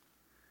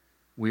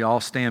 we all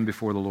stand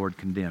before the Lord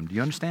condemned. Do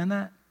you understand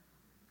that?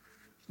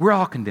 We're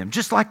all condemned.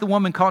 Just like the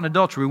woman caught in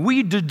adultery.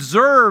 We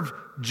deserve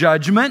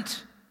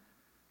judgment.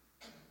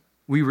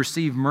 We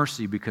receive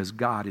mercy because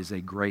God is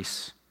a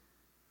grace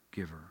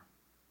giver.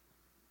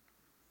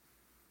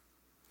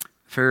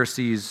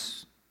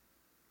 Pharisees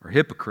are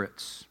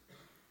hypocrites.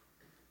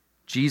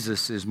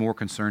 Jesus is more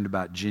concerned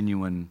about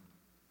genuine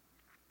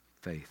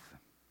faith.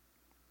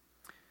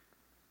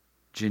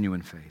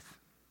 Genuine faith.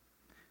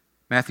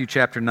 Matthew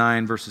chapter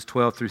 9, verses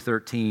 12 through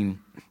 13.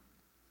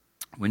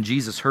 When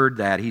Jesus heard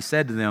that, he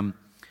said to them,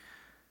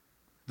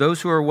 those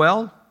who are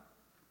well,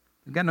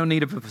 they've got no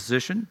need of a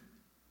physician.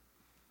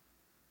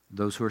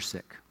 Those who are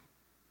sick.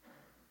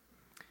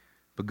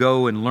 But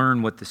go and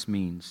learn what this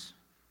means,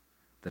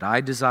 that I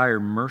desire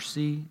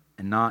mercy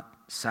and not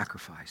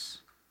sacrifice.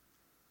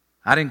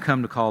 I didn't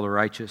come to call the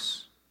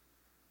righteous,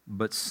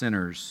 but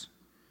sinners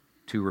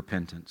to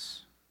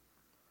repentance.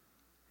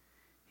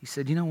 He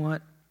said, you know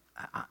what?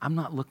 I'm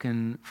not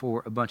looking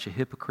for a bunch of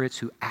hypocrites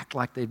who act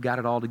like they've got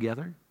it all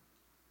together.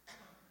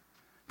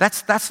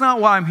 That's not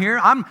why I'm here.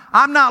 I'm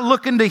not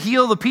looking to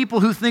heal the people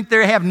who think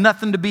they have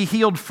nothing to be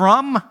healed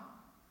from.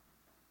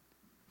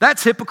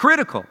 That's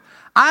hypocritical.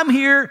 I'm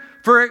here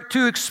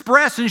to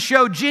express and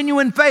show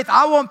genuine faith.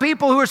 I want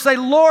people who are saying,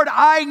 Lord,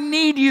 I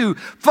need you.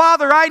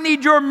 Father, I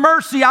need your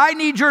mercy. I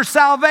need your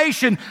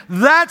salvation.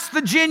 That's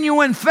the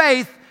genuine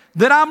faith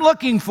that I'm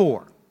looking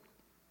for.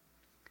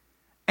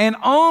 And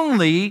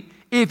only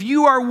if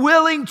you are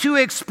willing to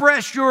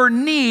express your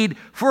need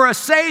for a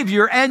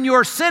Savior and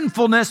your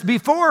sinfulness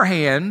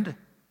beforehand,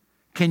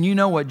 can you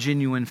know what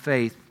genuine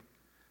faith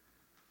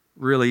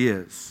really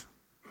is.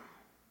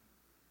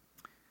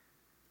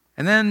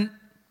 And then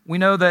we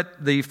know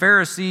that the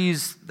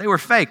Pharisees, they were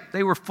fake.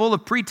 They were full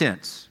of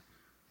pretense.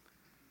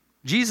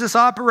 Jesus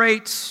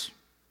operates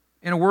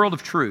in a world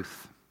of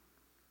truth.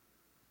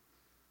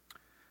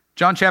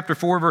 John chapter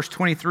 4, verse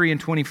 23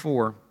 and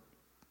 24.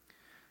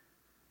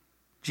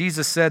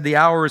 Jesus said, the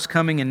hour is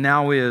coming and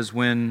now is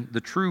when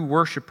the true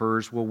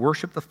worshipers will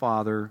worship the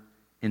Father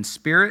in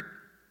spirit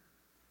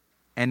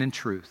and in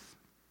truth.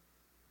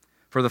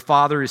 For the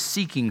Father is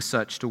seeking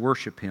such to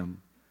worship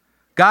Him.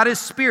 God is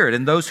spirit,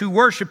 and those who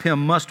worship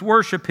Him must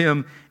worship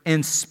Him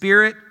in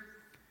spirit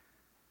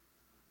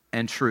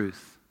and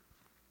truth.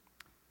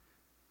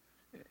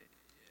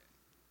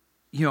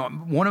 You know,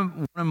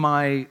 one of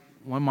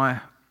my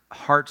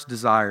heart's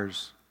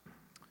desires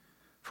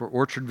for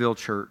Orchardville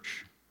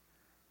Church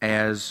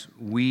as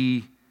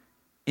we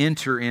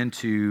enter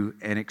into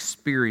and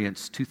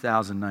experience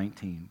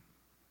 2019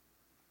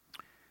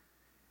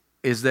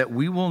 is that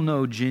we will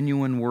know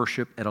genuine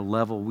worship at a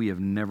level we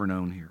have never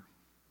known here.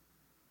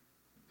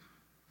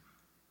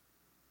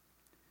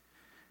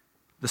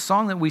 The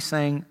song that we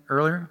sang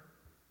earlier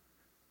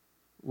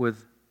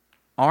with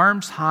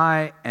arms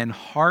high and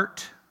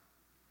heart,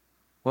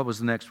 what was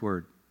the next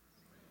word?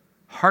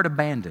 Heart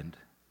abandoned.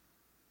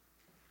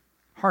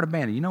 Heart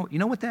abandoned. You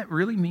know what that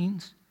really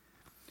means?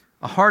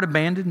 A heart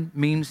abandoned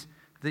means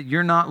that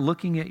you're not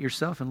looking at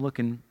yourself and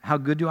looking, how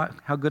good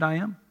I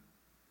am?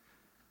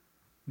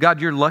 God,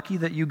 you're lucky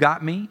that you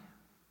got me.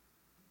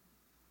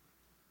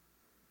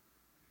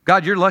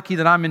 God, you're lucky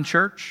that I'm in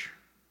church.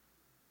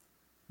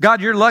 God,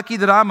 you're lucky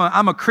that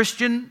I'm a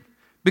Christian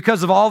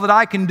because of all that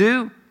I can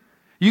do.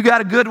 You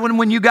got a good one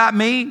when you got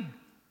me.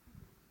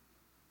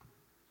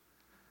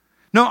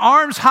 No,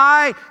 arms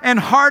high and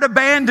heart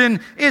abandoned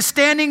is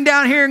standing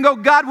down here and go,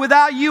 God,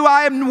 without you,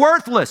 I am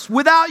worthless.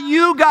 Without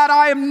you, God,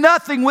 I am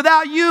nothing.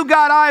 Without you,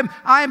 God,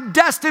 I am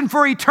destined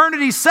for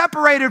eternity,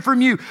 separated from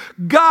you.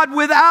 God,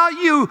 without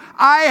you,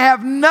 I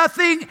have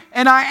nothing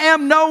and I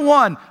am no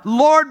one.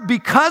 Lord,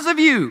 because of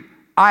you,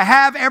 I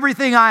have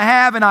everything I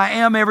have and I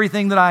am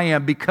everything that I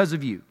am because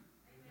of you.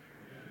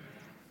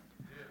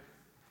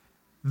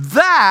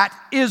 That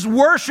is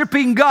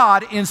worshiping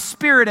God in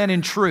spirit and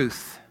in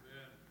truth.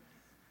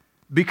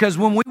 Because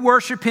when we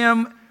worship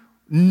Him,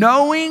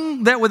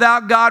 knowing that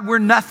without God we're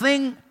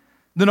nothing,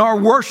 then our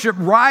worship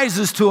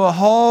rises to a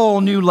whole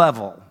new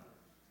level.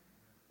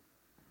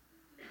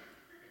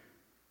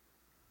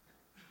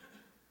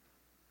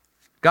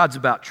 God's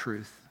about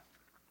truth.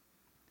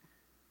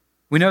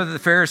 We know that the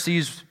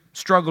Pharisees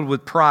struggled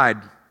with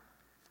pride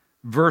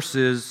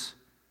versus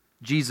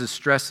Jesus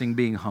stressing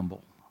being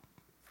humble.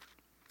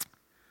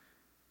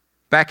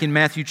 Back in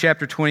Matthew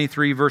chapter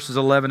 23, verses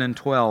 11 and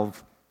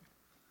 12,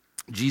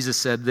 Jesus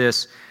said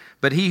this,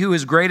 "But he who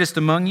is greatest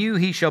among you,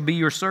 he shall be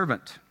your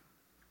servant.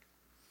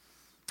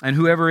 And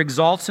whoever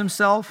exalts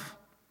himself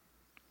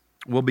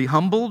will be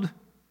humbled,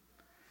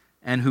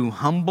 and who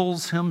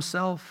humbles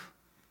himself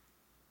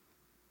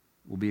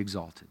will be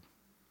exalted."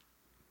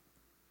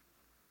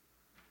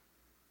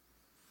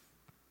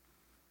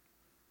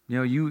 You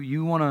know,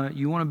 you want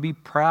to be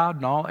proud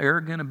and all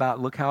arrogant about,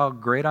 look how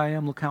great I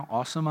am, look how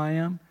awesome I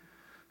am.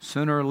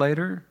 Sooner or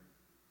later,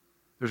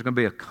 there's going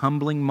to be a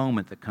humbling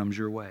moment that comes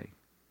your way.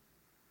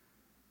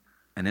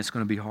 And it's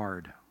going to be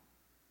hard.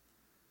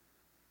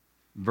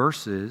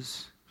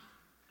 Versus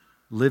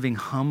living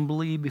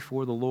humbly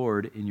before the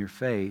Lord in your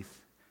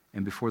faith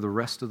and before the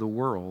rest of the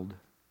world,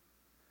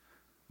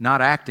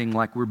 not acting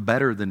like we're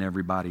better than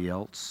everybody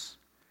else.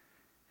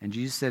 And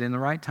Jesus said, in the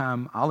right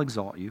time, I'll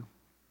exalt you.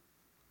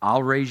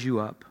 I'll raise you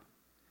up.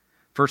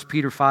 1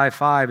 Peter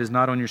 5:5 is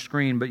not on your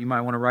screen, but you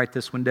might want to write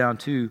this one down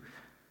too.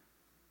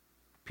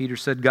 Peter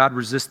said, God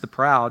resists the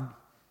proud,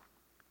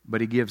 but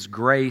He gives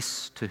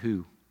grace to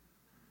who?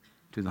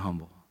 To the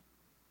humble.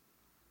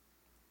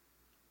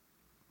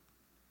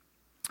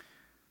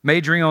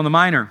 Majoring on the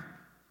minor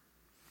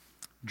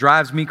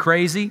drives me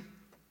crazy.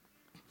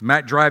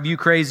 Might drive you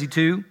crazy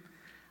too.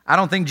 I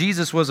don't think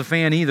Jesus was a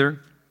fan either.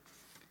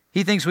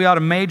 He thinks we ought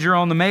to major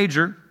on the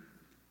major.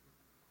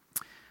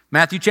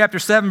 Matthew chapter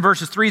 7,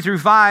 verses 3 through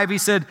 5, He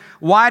said,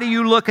 "Why do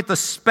you look at the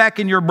speck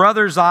in your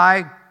brother's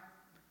eye,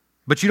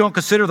 but you don't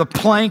consider the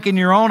plank in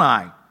your own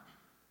eye?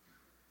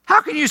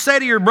 How can you say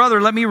to your brother,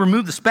 let me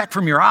remove the speck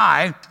from your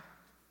eye,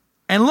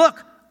 and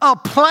look, a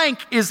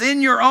plank is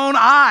in your own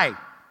eye?"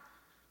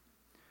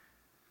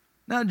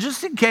 Now,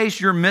 just in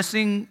case you're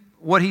missing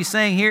what He's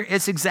saying here,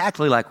 it's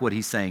exactly like what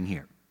He's saying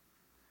here.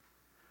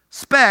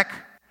 Speck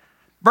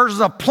versus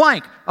a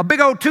plank, a big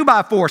old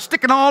 2x4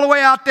 sticking all the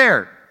way out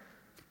there.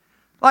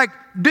 Like,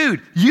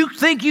 dude, you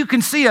think you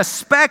can see a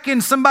speck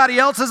in somebody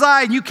else's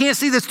eye and you can't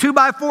see this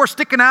 2x4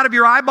 sticking out of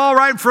your eyeball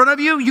right in front of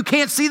you? You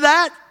can't see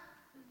that?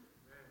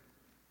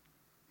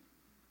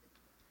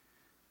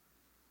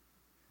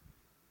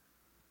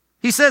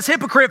 He says,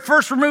 hypocrite,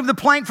 first remove the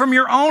plank from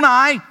your own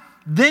eye,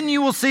 then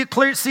you will see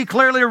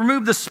clearly,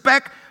 remove the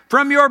speck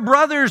from your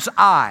brother's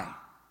eye.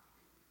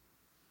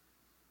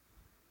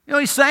 You know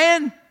what He's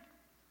saying?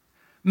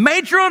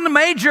 Major on the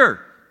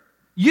major.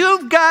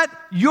 You've got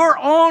your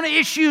own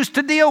issues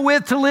to deal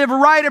with to live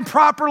right and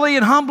properly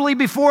and humbly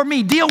before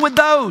me. Deal with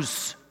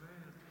those.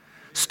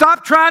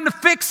 Stop trying to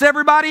fix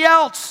everybody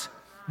else.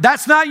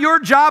 That's not your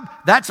job.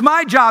 That's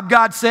my job,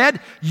 God said.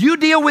 You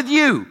deal with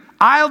you.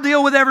 I'll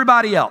deal with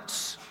everybody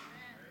else.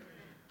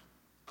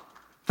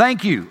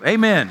 Thank you.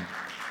 Amen.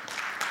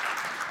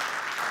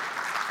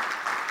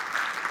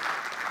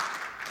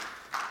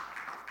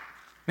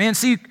 Man,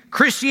 see,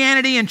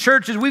 Christianity and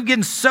churches, we've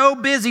gotten so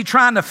busy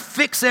trying to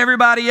fix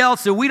everybody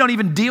else that we don't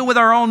even deal with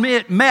our own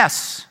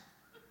mess.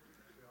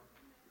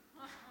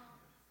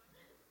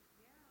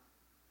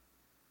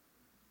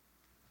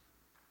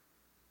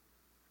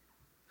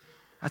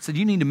 I said,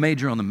 you need to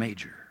major on the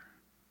major.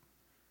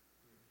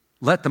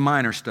 Let the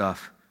minor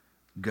stuff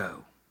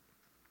go.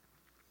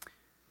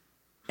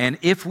 And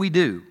if we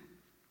do,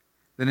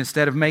 then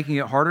instead of making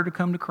it harder to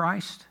come to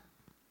Christ,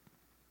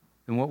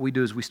 then what we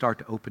do is we start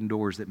to open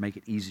doors that make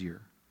it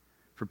easier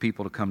for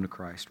people to come to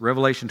Christ.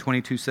 Revelation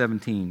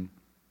 22:17.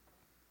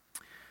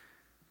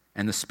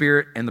 And the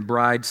Spirit and the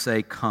bride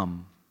say,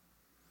 come.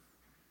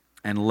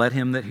 And let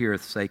him that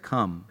heareth say,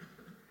 come.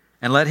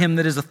 And let him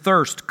that is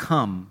athirst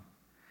come.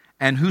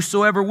 And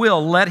whosoever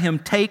will, let him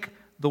take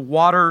the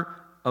water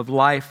of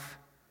life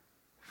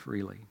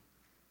freely.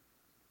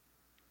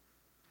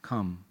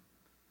 Come.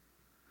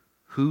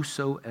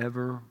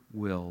 Whosoever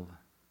will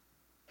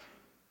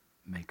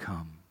may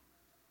come.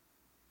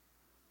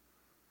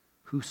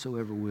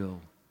 Whosoever will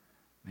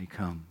may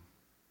come.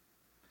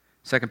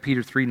 2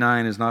 Peter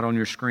 3:9 is not on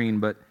your screen,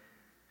 but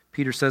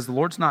Peter says, the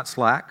Lord's not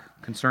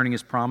slack concerning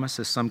his promise,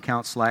 as some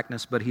count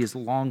slackness, but he is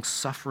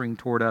long-suffering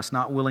toward us,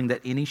 not willing that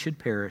any should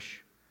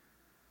perish,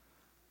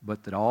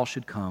 but that all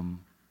should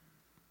come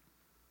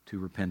to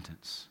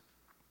repentance.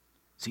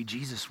 See,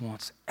 Jesus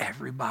wants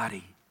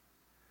everybody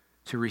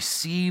to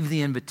receive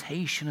the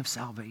invitation of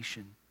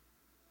salvation.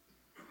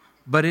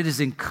 But it is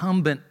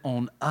incumbent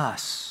on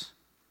us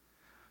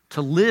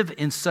to live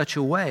in such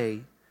a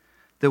way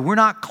that we're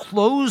not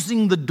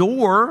closing the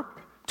door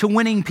to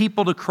winning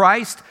people to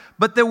Christ,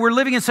 but that we're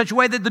living in such a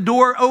way that the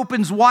door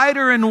opens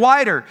wider and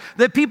wider,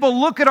 that people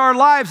look at our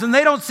lives and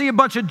they don't see a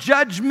bunch of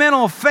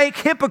judgmental, fake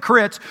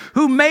hypocrites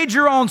who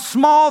major on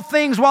small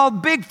things while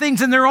big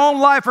things in their own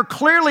life are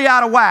clearly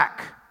out of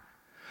whack.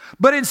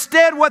 But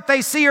instead, what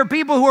they see are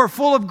people who are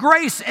full of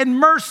grace and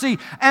mercy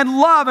and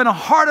love and a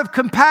heart of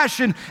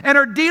compassion and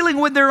are dealing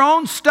with their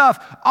own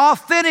stuff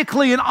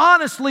authentically and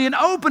honestly and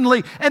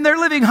openly, and they're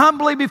living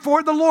humbly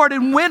before the Lord.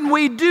 And when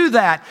we do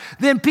that,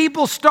 then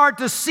people start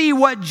to see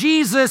what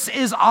Jesus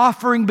is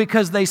offering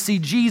because they see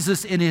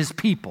Jesus in his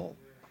people.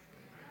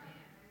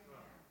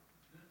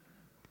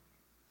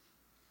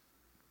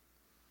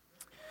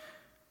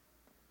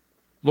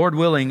 Lord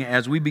willing,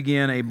 as we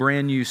begin a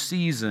brand new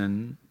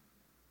season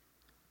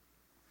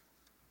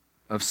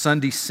of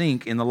Sunday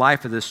Sync in the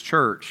life of this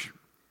church,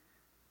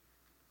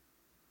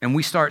 and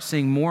we start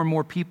seeing more and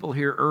more people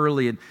here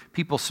early, and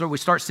we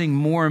start seeing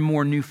more and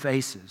more new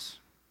faces,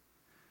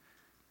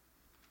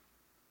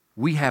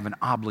 we have an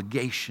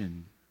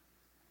obligation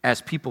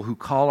as people who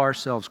call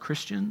ourselves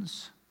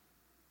Christians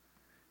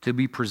to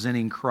be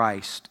presenting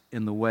Christ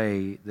in the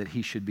way that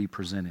he should be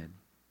presented,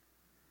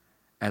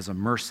 as a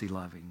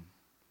mercy-loving,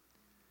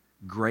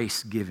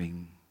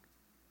 grace-giving,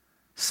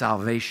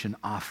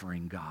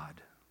 salvation-offering God.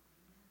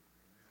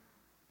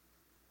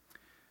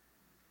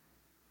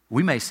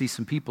 We may see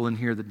some people in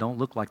here that don't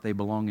look like they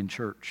belong in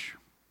church.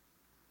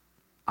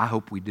 I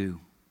hope we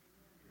do.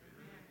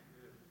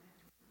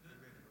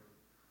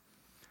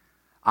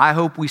 I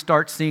hope we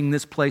start seeing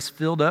this place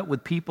filled up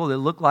with people that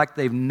look like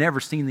they've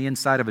never seen the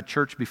inside of a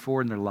church before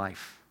in their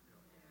life.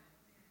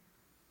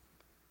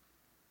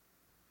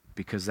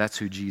 Because that's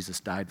who Jesus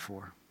died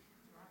for.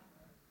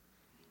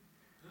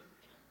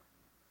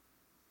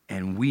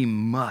 And we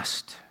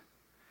must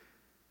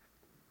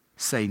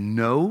say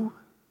no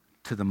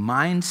to the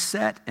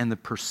mindset and the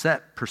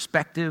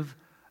perspective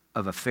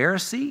of a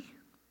Pharisee,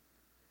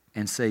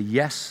 and say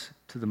yes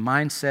to the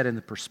mindset and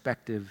the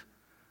perspective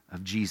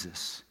of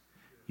Jesus.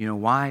 You know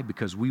why?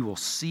 Because we will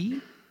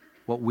see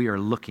what we are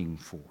looking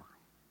for.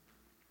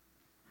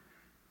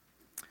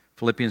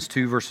 Philippians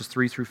 2, verses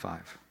 3 through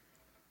 5.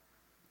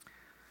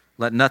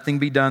 Let nothing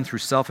be done through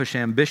selfish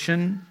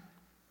ambition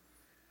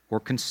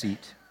or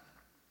conceit,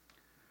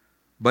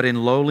 but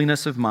in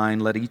lowliness of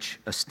mind let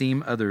each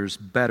esteem others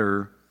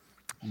better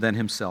than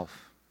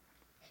himself.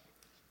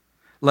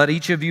 Let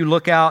each of you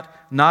look out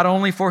not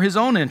only for his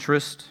own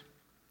interest,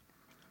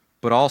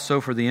 but also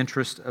for the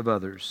interest of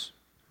others.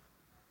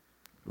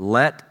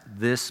 Let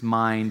this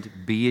mind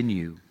be in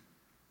you,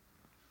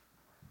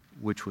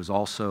 which was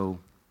also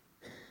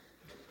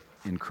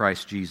in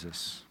Christ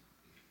Jesus.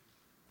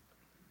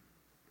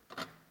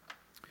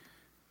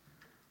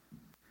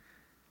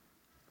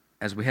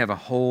 As we have a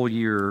whole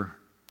year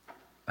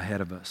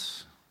ahead of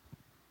us,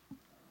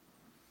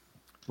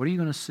 what are you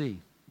going to see?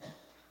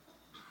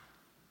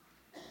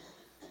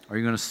 Are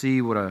you going to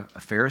see what a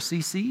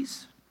Pharisee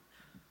sees?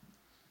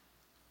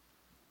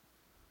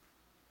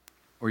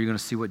 Or are you going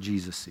to see what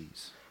Jesus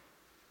sees?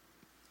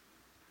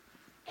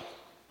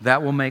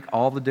 That will make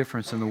all the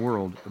difference in the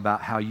world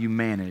about how you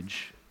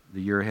manage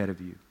the year ahead of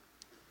you.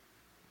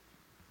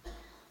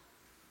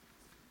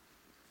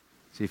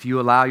 See, if you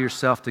allow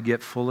yourself to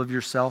get full of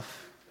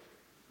yourself,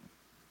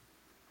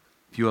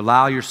 if you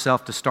allow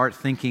yourself to start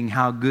thinking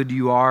how good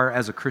you are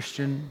as a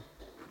Christian,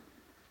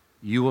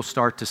 you will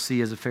start to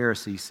see as a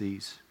Pharisee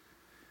sees.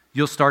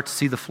 You'll start to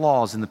see the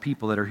flaws in the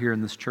people that are here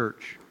in this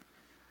church.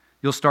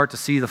 You'll start to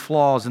see the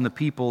flaws in the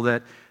people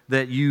that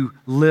you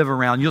live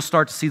around. You'll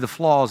start to see the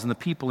flaws in the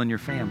people in your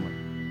family.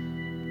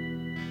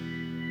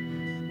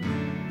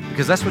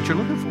 Because that's what you're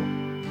looking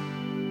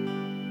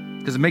for.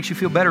 Because it makes you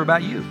feel better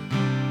about you.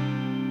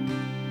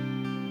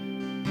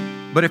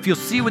 But if you'll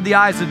see with the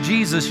eyes of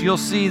Jesus, you'll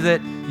see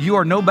that you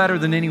are no better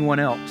than anyone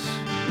else.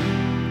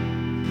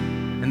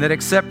 And that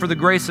except for the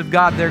grace of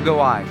God, there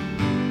go I.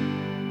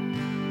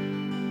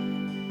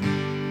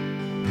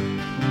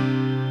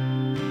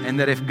 And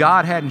that if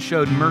God hadn't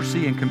showed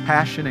mercy and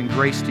compassion and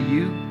grace to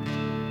you,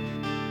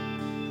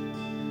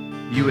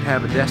 you would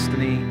have a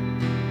destiny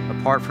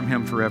apart from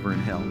Him forever in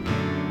hell.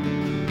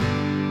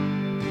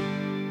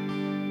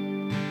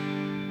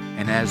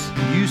 And as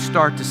you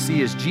start to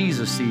see as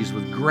Jesus sees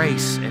with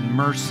grace and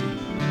mercy,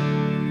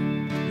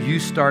 you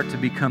start to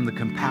become the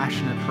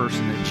compassionate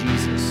person that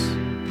Jesus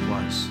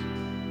was.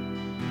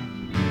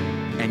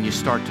 And you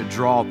start to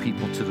draw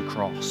people to the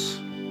cross.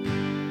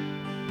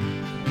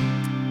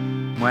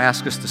 I'm going to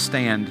ask us to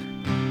stand.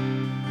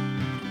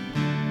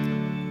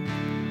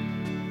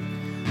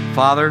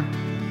 Father,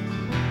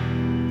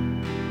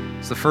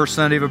 it's the first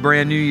Sunday of a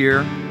brand new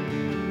year.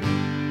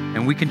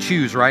 And we can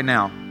choose right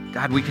now.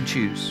 God, we can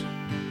choose.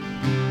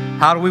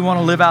 How do we want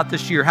to live out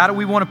this year? How do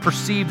we want to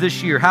perceive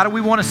this year? How do we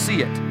want to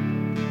see it?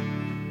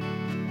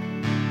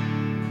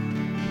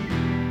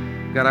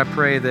 God, I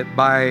pray that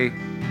by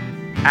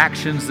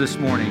actions this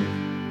morning,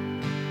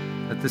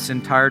 that this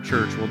entire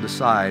church will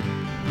decide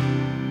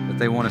that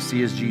they want to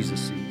see as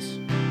Jesus sees.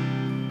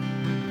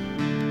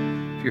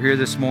 If you're here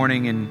this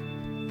morning and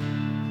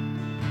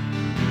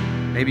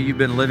maybe you've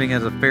been living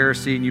as a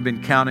Pharisee and you've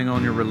been counting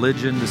on your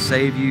religion to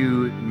save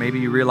you, maybe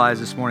you realize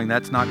this morning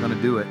that's not going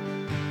to do it.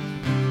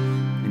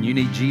 And you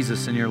need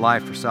Jesus in your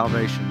life for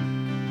salvation.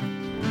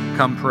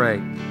 Come pray.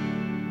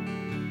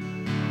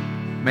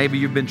 Maybe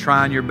you've been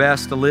trying your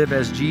best to live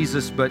as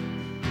Jesus, but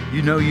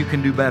you know you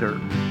can do better.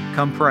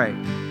 Come pray.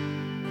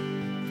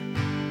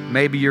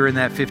 Maybe you're in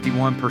that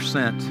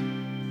 51%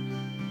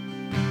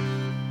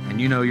 and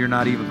you know you're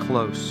not even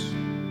close.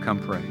 Come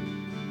pray.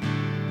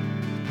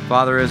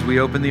 Father, as we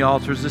open the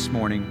altars this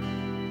morning,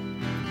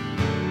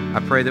 I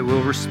pray that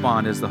we'll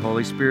respond as the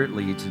Holy Spirit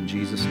leads in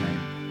Jesus'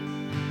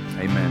 name.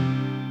 Amen.